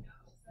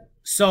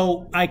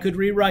 So I could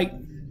rewrite,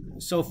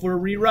 so if we're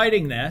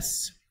rewriting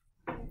this,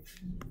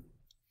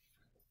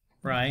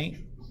 right?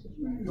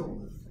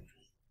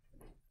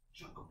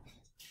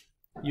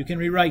 You can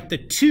rewrite the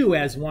 2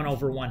 as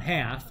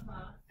 1/1/2.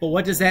 But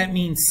what does that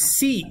mean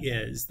C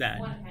is then?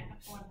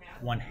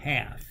 1/2.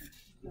 1/2.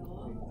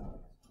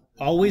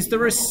 Always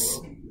the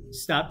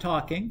stop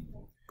talking.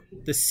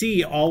 The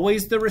C,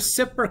 always the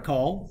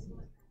reciprocal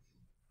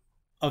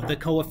of the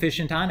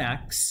coefficient on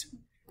X.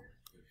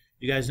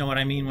 You guys know what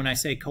I mean when I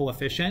say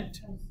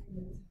coefficient?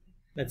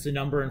 That's the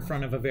number in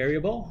front of a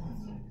variable.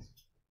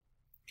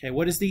 Okay,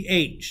 what is the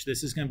H?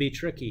 This is going to be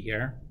tricky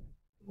here.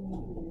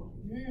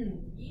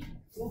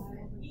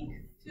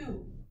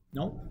 -2.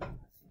 Nope.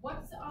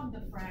 What's on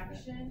the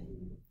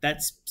fraction?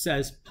 That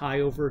says pi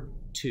over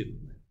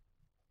 2.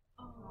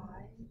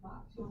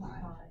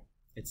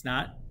 It's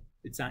not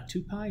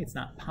 2 pi, it's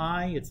not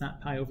pi, it's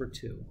not pi over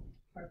 2.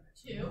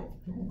 2.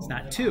 It's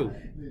not 2.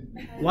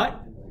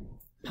 What?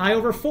 Pi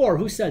over 4.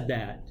 Who said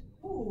that?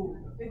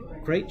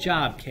 Great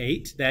job,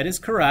 Kate. That is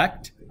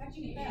correct.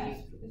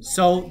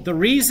 So the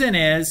reason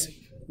is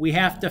we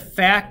have to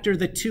factor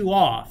the 2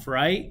 off,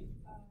 right?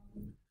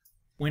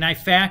 When I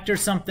factor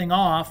something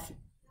off,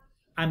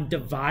 I'm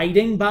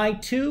dividing by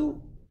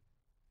 2.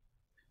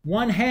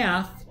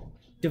 1/2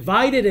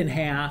 divided in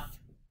half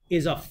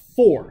is a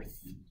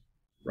 4th,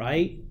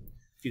 right?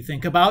 If you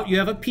think about, you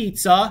have a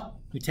pizza,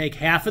 you take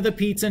half of the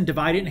pizza and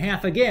divide it in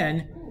half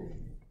again,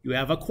 you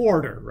have a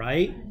 1/4,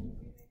 right?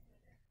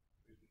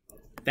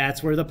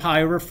 That's where the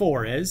pi over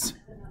 4 is.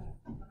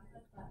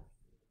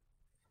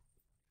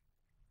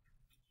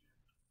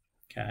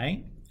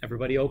 Okay,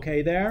 everybody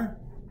okay there?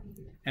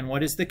 And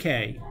what is the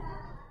K?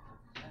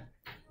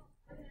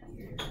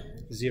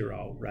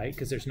 0, right?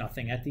 Because there's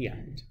nothing at the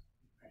end.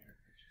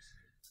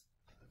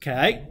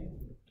 Okay.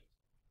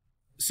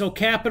 So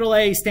capital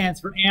A stands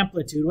for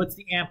amplitude. What's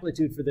the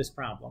amplitude for this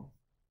problem?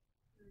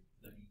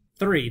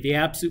 3, the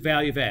absolute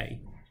value of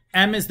A.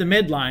 M is the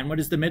midline. What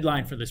is the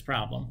midline for this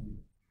problem?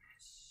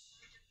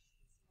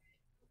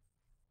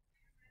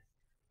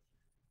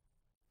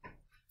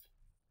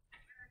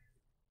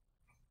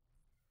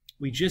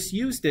 We just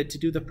used it to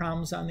do the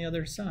problems on the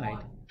other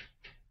side.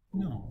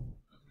 No.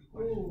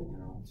 Oh,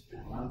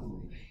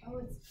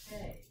 it's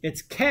K.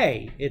 It's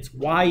K. It's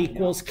Y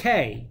equals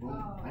K.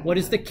 What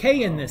is the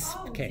K in this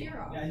case?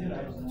 0. Yeah,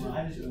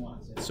 I just didn't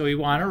want to say. So we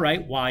want to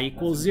write Y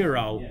equals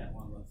 0. Yeah,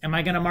 one less. Am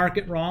I going to mark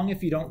it wrong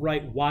if you don't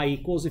write y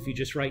equals if you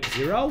just write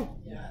 0?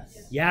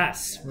 Yes.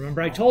 Yes.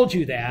 Remember I told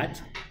you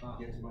that.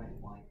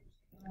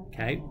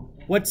 Okay.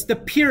 What's the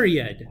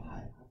period?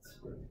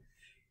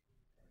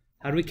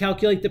 How do we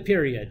calculate the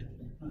period?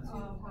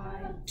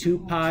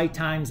 2 pi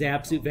times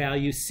absolute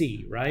value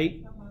c,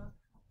 right?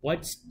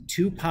 What's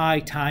 2 pi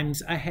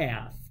times a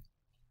half?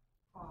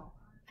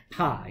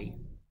 Pi.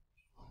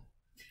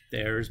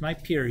 There's my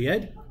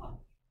period.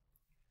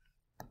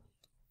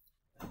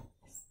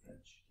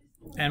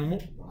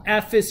 And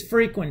f is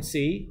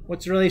frequency.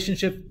 What's the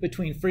relationship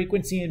between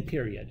frequency and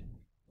period?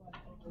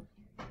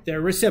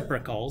 They're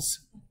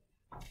reciprocals.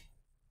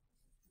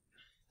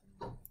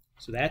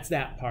 So that's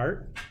that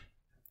part.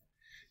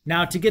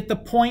 Now to get the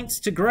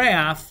points to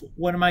graph,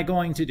 what am I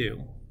going to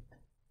do?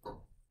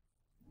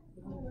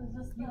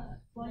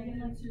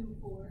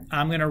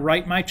 I'm going to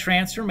write my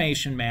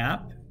transformation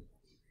map.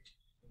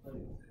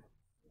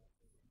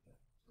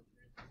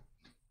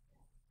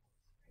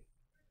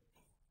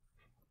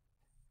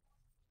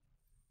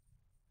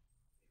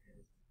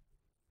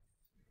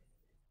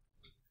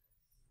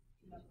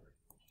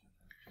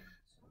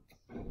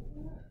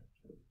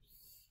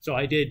 So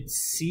I did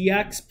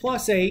cx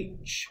plus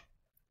h,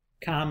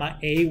 comma,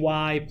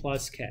 ay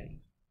plus k.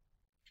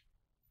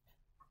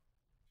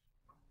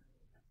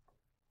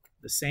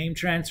 The same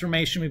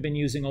transformation we've been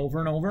using over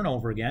and over and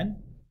over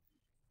again.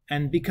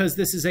 And because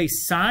this is a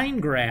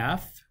sine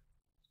graph,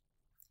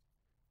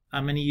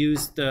 I'm going to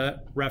use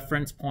the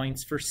reference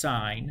points for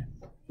sine,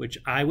 which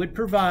I would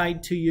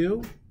provide to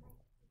you.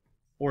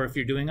 Or if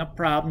you're doing a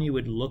problem, you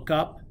would look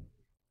up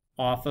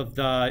off of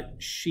the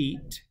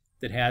sheet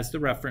that has the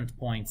reference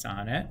points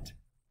on it.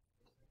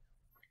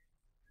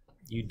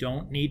 You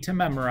don't need to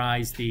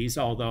memorize these,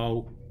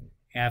 although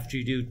after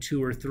you do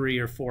 2 or 3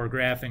 or 4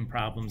 graphing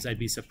problems, I'd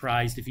be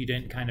surprised if you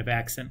didn't kind of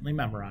accidentally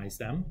memorize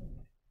them.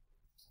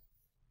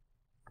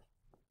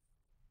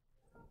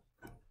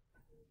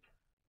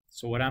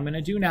 So what I'm going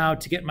to do now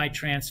to get my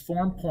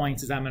transform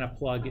points is I'm going to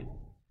plug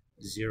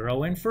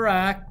 0 in for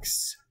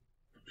x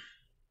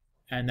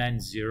and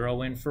then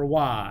 0 in for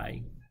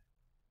y.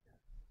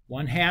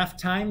 1/2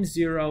 times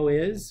 0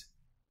 is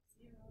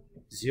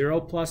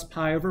 0 plus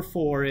pi over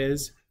 4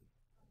 is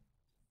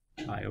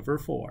pi over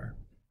 4.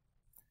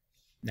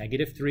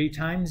 -3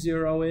 times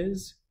 0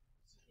 is,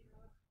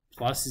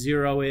 plus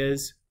 0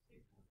 is,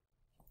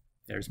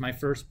 there's my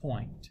first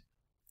point.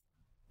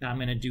 Now I'm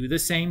going to do the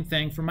same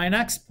thing for my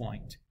next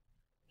point.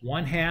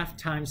 1/2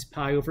 times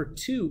pi over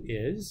 2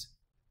 is,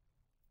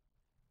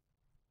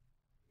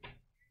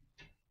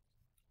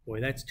 boy,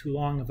 that's too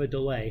long of a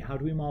delay. How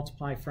do we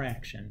multiply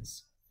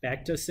fractions?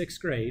 Back to 6th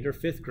grade or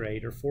 5th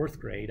grade or 4th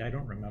grade, I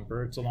don't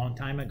remember. It's a long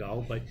time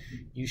ago, but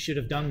you should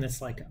have done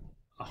this like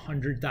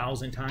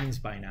 100,000 times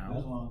by That was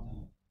a now.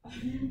 long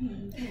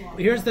time.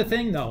 Here's the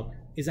thing, though,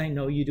 is I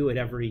know you do it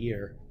every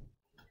year.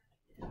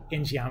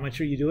 In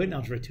geometry, you do it. In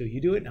algebra 2, you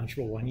do it. In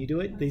algebra 1, you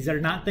do it. These are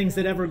not things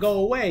that ever go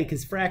away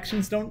because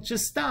fractions don't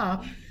just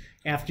stop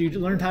after you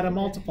learned how to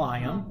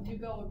multiply them. You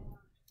go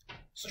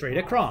Straight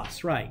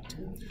across, right.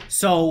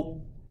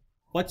 So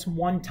what's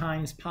 1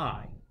 times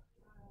pi?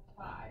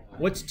 5.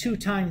 What's 2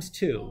 times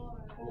 2?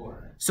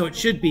 4. So it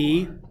should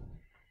be,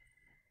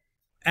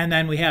 and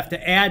then we have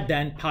to add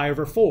then pi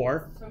over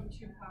 4. So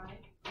 2 pi.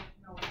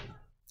 No.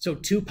 So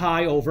 2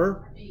 pi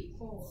over 8.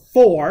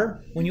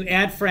 4. When you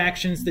add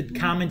fractions, the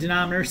common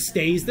denominator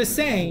stays the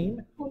same.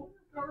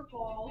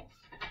 Purple.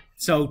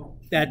 So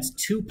that's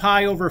 2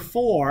 pi over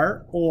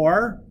 4,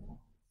 or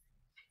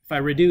if I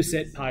reduce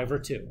it, pi over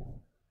 2.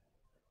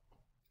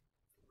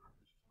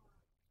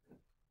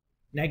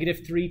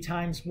 -3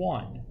 times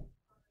 1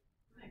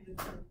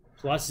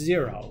 plus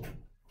 0.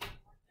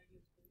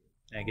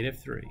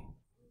 -3.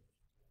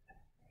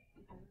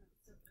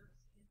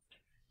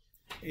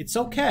 It's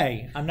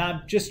okay. I'm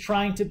not just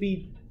trying to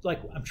be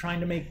like, I'm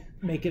trying to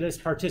make it as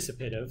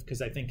participative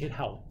because I think it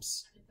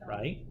helps,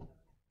 right?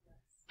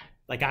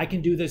 Like I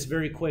can do this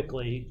very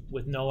quickly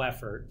with no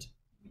effort.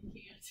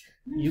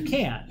 You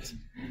can't.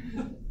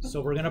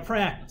 So we're going to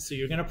practice. So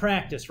you're going to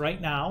practice right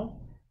now,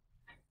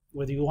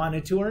 whether you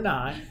wanted to or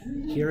not.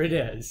 Here it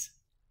is.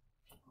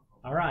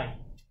 All right.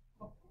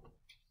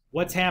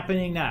 What's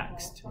happening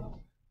next?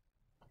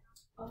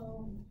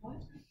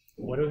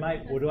 What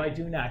do I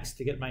do next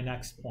to get my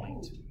next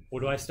point?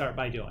 What do I start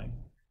by doing?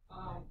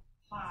 Pi.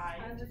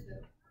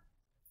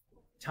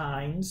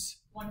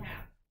 Times, 1/2.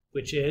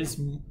 which is,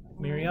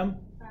 Miriam,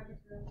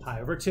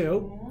 pi over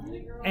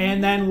 2.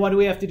 And then what do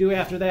we have to do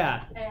after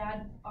that?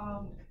 Add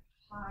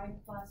pi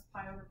plus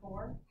pi over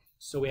 4.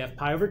 So we have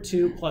pi over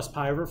 2 plus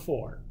pi over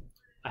 4.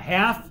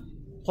 1/2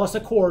 plus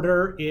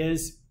 1/4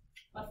 is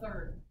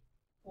 1/3.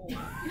 4.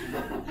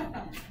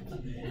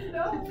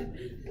 No,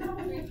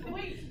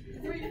 wait,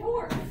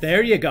 3/4.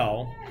 There you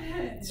go.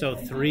 So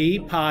 3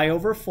 pi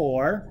over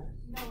 4.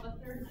 No,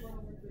 1/3 is 1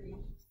 over 3.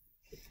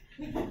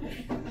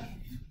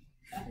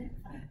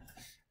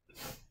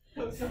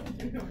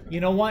 You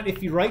know what?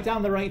 If you write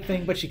down the right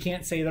thing, but you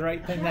can't say the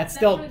right thing,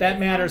 that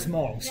matters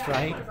most, Yeah, I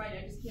right? want it right,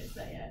 I just can't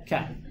say it.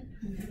 Okay.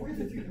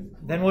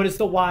 Then what is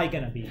the y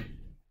going to be?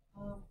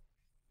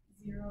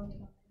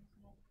 0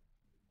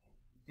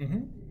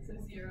 Mm-hmm. so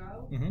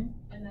 0, Mm-hmm.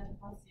 and then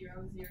plus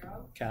 0,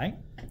 0. Okay,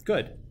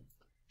 good.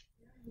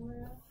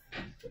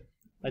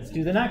 Let's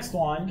do the next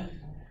one.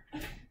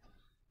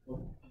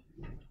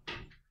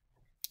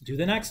 Do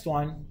the next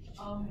one.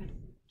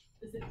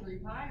 Is it 3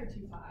 pi or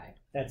 2 pi?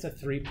 That's a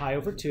 3 pi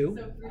over 2.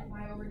 So 3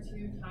 pi over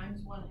 2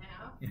 times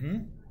 1/2. Mm-hmm.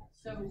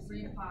 So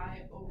 3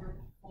 pi over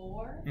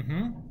 4.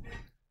 Mm-hmm.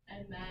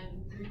 And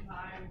then 3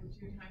 pi over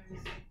 2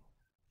 times.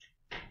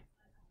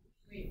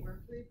 Wait, we're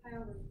 3 pi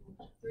over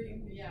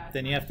 3. Yeah.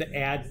 Then you have to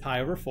add pi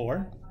over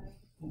 4.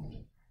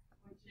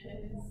 Which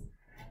is.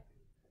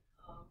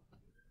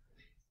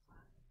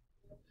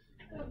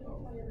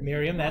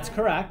 Miriam, that's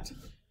correct.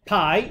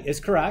 Pi is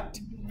correct.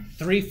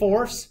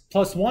 3/4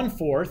 plus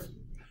 1/4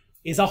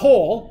 is a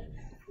whole.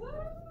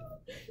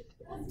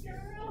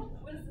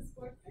 What is the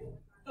score?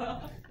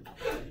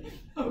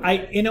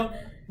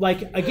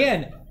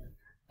 Again,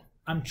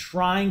 I'm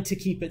trying to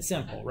keep it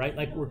simple, right?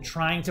 Like we're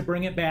trying to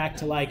bring it back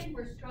to like,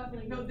 We're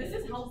struggling. No, this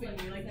is helping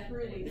me. Like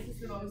truly, this is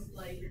the most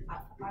like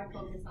I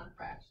focus on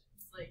fractions.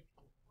 Like.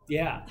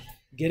 yeah,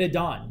 get it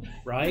done,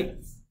 right?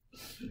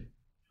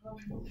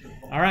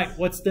 All right,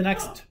 what's our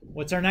next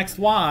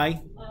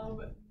y?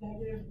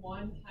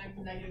 -1 times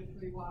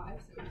 -3y,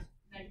 so it's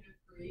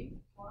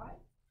 -3y.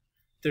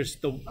 There's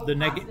the Positive.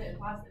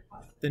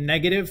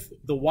 negative,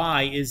 the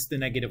y is the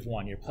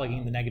 -1. You're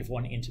plugging the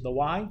 -1 into the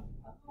y,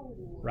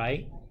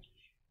 right?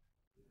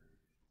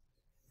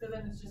 So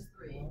then it's just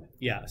 3,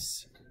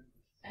 Yes,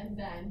 and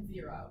then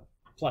 0.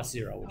 plus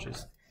 0,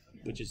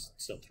 which is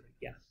still 3.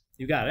 Yeah,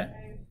 you got it.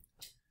 Okay.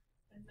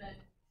 And then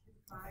 2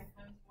 pi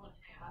times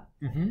 1/2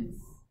 Mhm.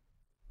 is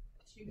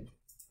 2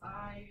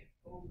 pi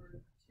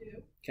over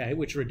 2. Okay,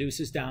 which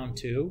reduces down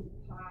to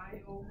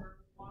Pi over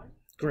 1.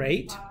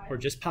 great, Pi. or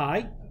just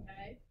pi.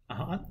 Okay.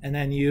 And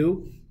then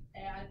you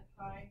Add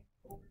pi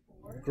over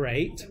 4.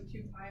 great. So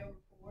 2 pi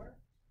over 4,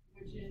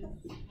 which is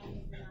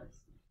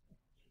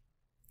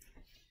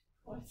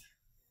what?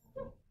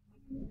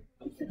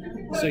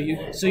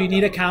 So you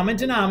need a common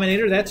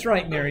denominator. That's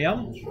right,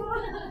 Miriam.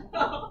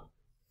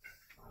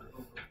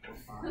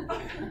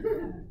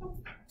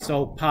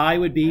 So pi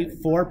would be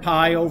 4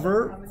 pi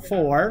over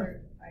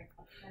 4. I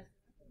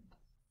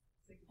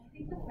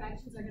think the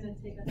fractions are going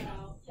to take us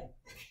out.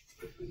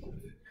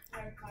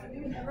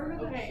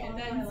 Okay, and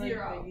then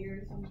 0.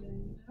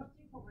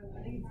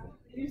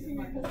 You see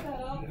me put that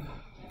up?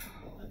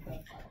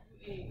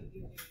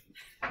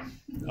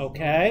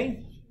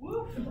 Okay.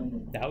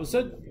 That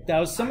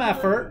was some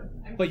effort,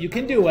 but you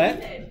can do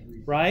it,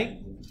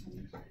 right?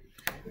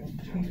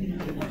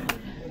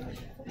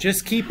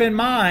 Just keep in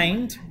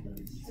mind,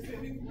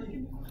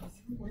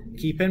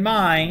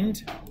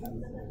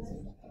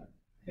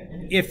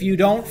 if you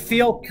don't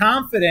feel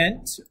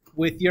confident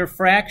with your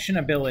fraction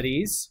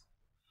abilities,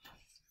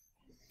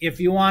 if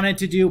you wanted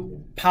to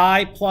do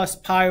pi plus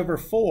pi over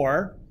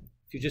 4,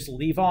 if you just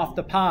leave off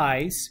the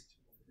pi's,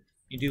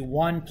 you do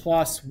 1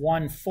 plus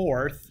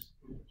 1/4,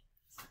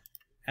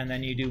 and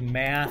then you do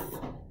math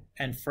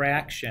and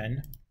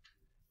fraction.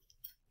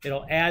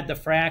 It'll add the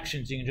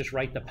fractions. You can just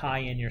write the pi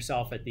in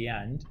yourself at the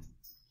end.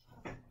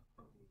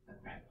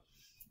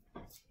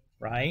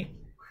 Right?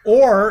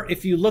 Or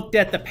if you looked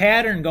at the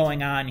pattern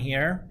going on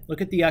here,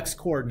 look at the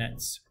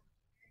x-coordinates.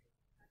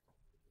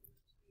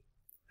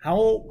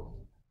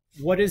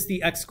 What is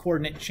the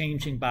x-coordinate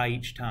changing by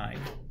each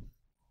time?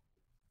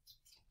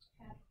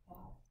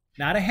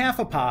 Not a half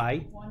a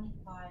pi,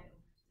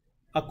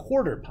 a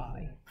quarter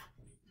pi,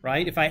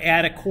 right? If I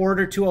add a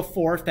quarter to a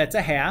fourth, that's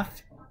a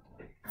half.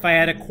 If I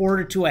add a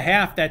quarter to a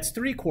half, that's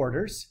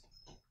 3/4.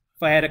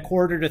 If I add a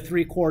quarter to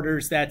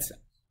 3/4, that's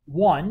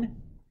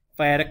 1. If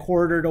I add a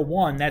quarter to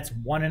 1, that's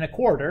 1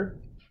 1/4,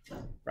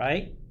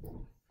 right?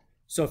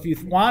 So if you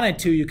wanted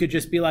to, you could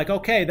just be like,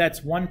 okay,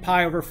 that's 1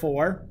 pi over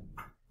 4,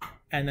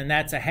 and then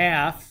that's a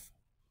half.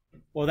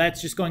 Well,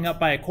 that's just going up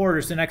by a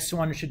quarter, so the next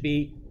one should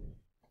be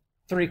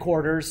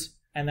 3/4,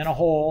 and then a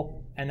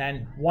whole, and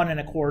then 1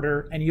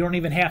 1/4, and you don't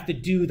even have to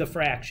do the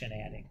fraction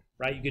adding,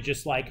 right? You could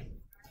just like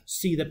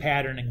see the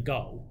pattern and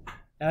go.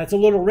 Now that's a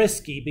little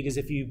risky because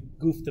if you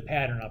goof the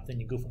pattern up, then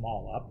you goof them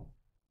all up.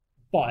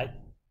 But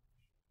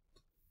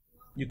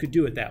you could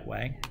do it that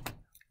way.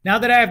 Now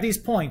that I have these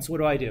points, what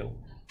do?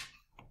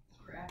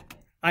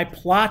 I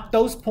plot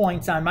those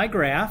points on my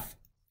graph.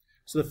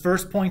 So the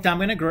first point I'm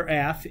going to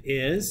graph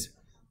is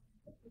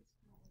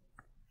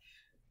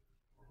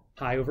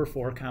pi over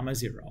 4,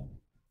 0.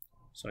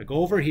 So I go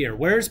over here.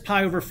 Where's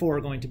pi over 4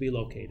 going to be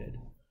located?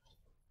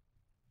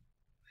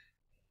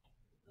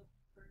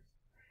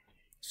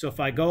 So if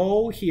I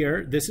go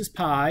here, this is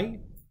pi,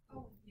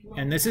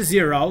 and this is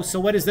 0. So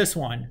what is this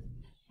one?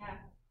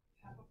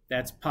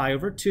 That's pi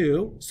over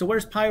 2. So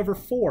where's pi over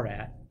 4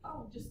 at?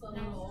 Oh, just a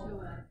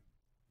little.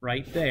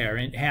 Right there,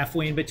 and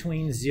halfway in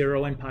between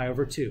 0 and pi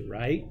over 2,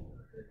 right?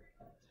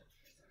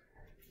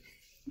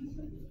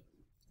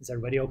 Is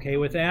everybody okay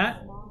with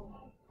that?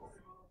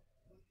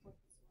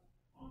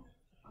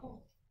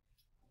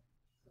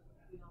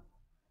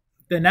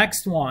 The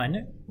next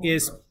one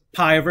is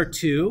pi over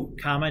 2,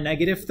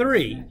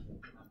 -3.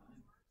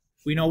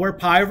 We know where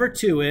pi over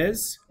 2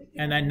 is,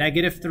 and then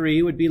negative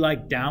 3 would be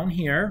like down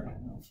here.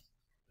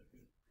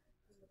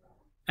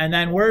 And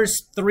then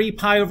where's 3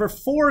 pi over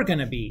 4 going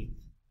to be?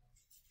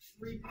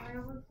 3 pi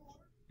over 4?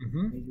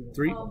 Mm-hmm.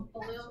 3. A little to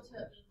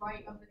the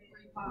right of the 3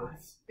 pi,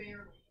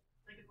 barely,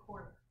 like a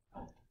quarter.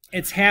 Oh.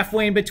 It's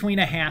halfway in between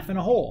a half and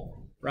a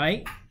whole,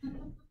 right?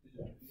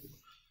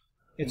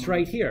 It's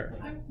right here.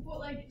 Well,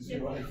 like,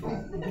 but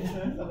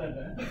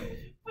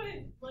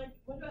like,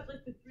 what about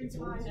like the 3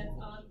 pi that's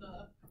on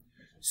the?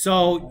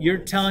 So you're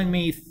telling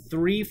me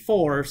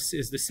 3/4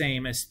 is the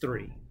same as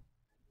 3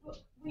 Well,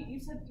 wait, you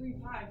said 3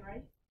 pi,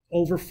 right?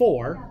 over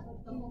 4.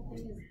 The whole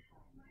thing is.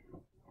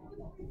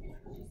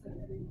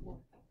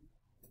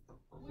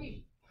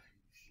 Wait.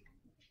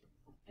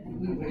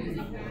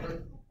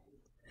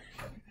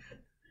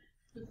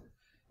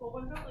 Well,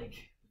 what about like?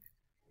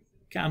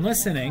 Okay, I'm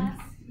listening.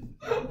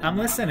 I'm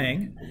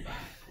listening.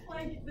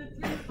 Like the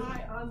 3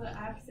 pi on the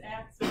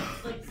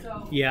x-axis, like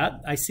so. Yeah,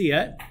 I see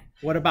it.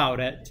 What about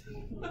it?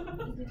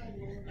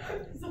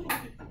 So,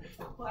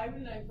 why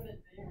would I put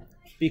it there?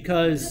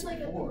 Because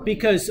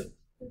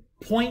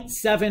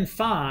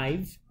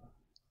 0.75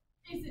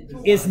 Is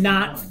is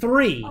not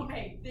 3.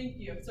 Okay, thank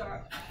you.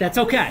 Sorry. That's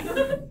okay.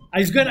 I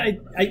was gonna.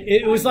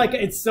 It was like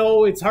it's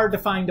hard to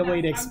find a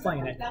way to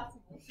explain it.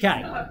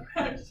 Okay.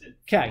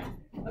 Okay.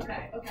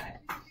 Okay.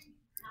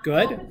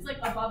 Good. If it's like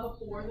above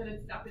a 4, then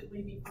it's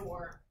definitely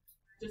before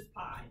just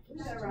pi.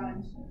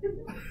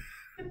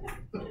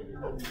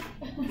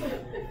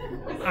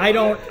 I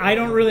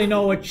don't really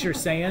know what you're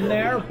saying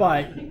there,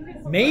 but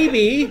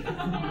maybe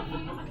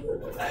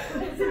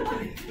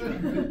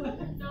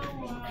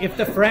if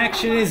the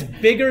fraction is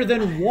bigger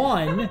than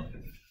 1,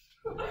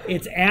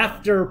 it's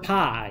after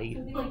pi.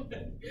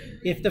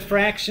 If the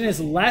fraction is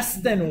less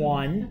than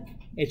 1,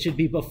 it should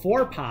be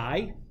before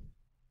pi.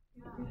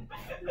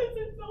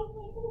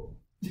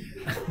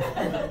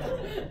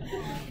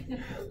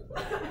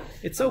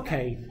 It's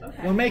okay.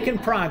 We're making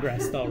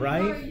progress though,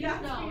 right?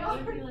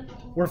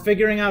 We're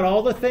figuring out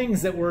all the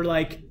things that we're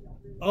like,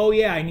 oh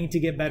yeah, I need to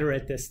get better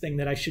at this thing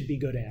that I should be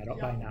good at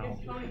by now.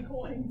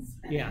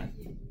 Yeah.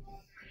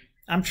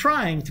 I'm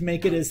trying to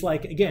make it as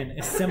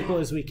as simple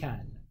as we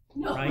can.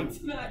 Right?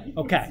 It's not. You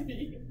Okay. can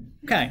speak.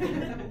 Okay.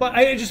 But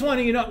I just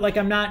want to,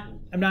 I'm not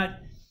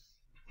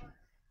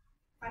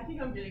I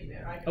think I'm getting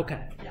there. I got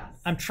okay. it. Yes.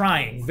 I'm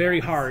trying very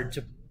hard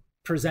to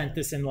present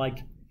this in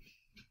the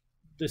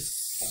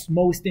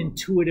most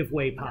intuitive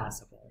way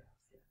possible.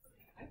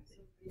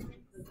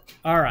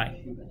 All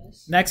right.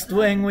 Next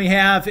thing we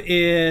have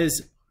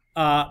is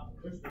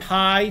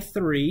pi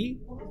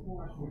 3. Are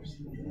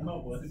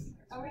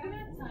we gonna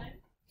have time?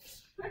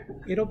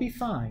 It'll be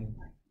fine.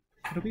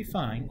 It'll be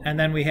fine. And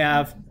then we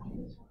have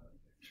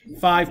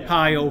 5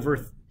 pi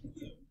over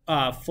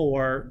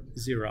 4,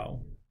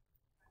 0.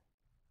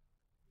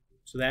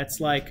 So that's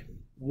like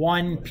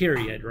 1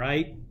 period,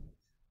 right?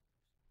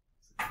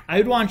 I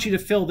would want you to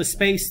fill the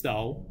space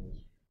though.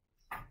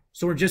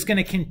 So we're just going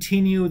to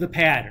continue the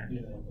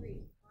pattern.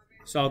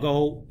 So I'll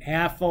go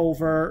half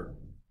over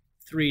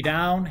 3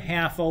 down,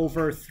 half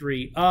over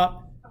 3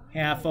 up,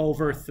 half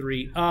over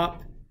 3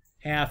 up,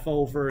 half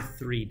over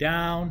 3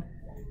 down,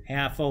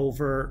 half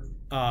over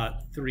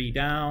 3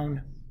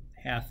 down,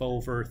 half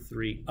over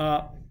 3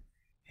 up,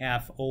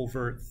 half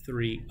over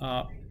 3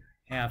 up,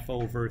 half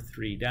over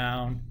 3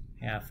 down,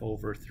 half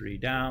over 3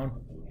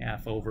 down,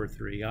 half over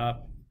 3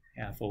 up,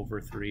 half over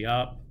 3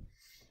 up.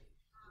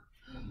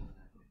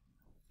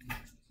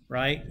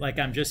 Right? Like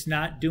I'm just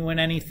not doing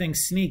anything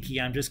sneaky.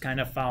 I'm just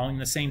kind of following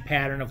the same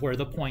pattern of where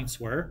the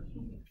points were.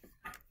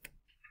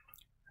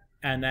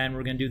 And then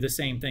we're going to do the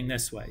same thing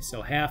this way.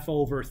 So half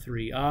over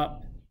 3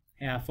 up,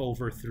 half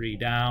over 3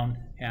 down,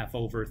 half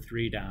over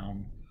 3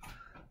 down.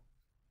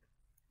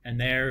 And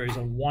there is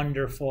a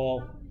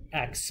wonderful,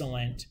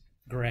 excellent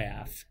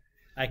graph.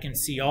 I can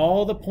see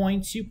all the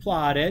points you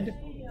plotted,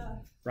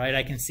 right?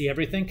 I can see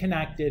everything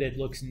connected. It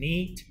looks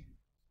neat.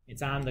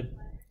 It's on the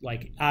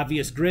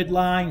obvious grid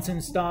lines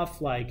and stuff.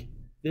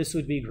 This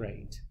would be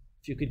great.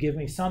 If you could give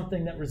me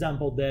something that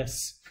resembled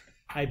this,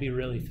 I'd be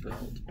really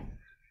thrilled.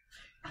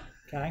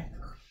 Okay?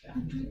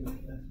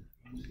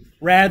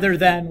 Rather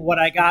than what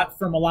I got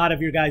from a lot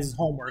of your guys'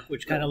 homework,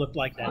 which kind of looked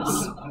like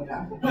this.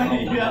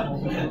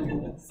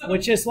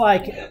 Which is I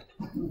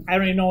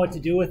don't even know what to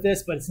do with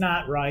this, but it's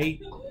not right.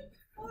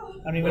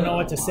 I don't even know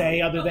what to say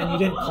other than you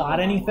didn't plot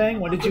anything.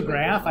 What did you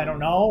graph? I don't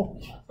know.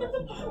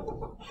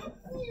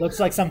 Looks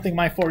like something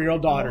my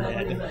 4-year-old daughter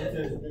did.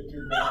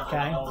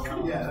 Okay?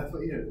 Yeah, that's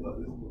what you did.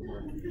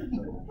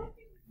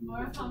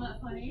 More comment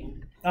funny.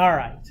 All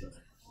right.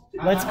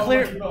 Let's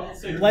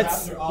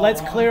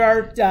clear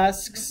our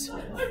desks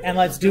and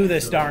let's do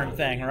this darn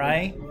thing,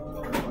 right?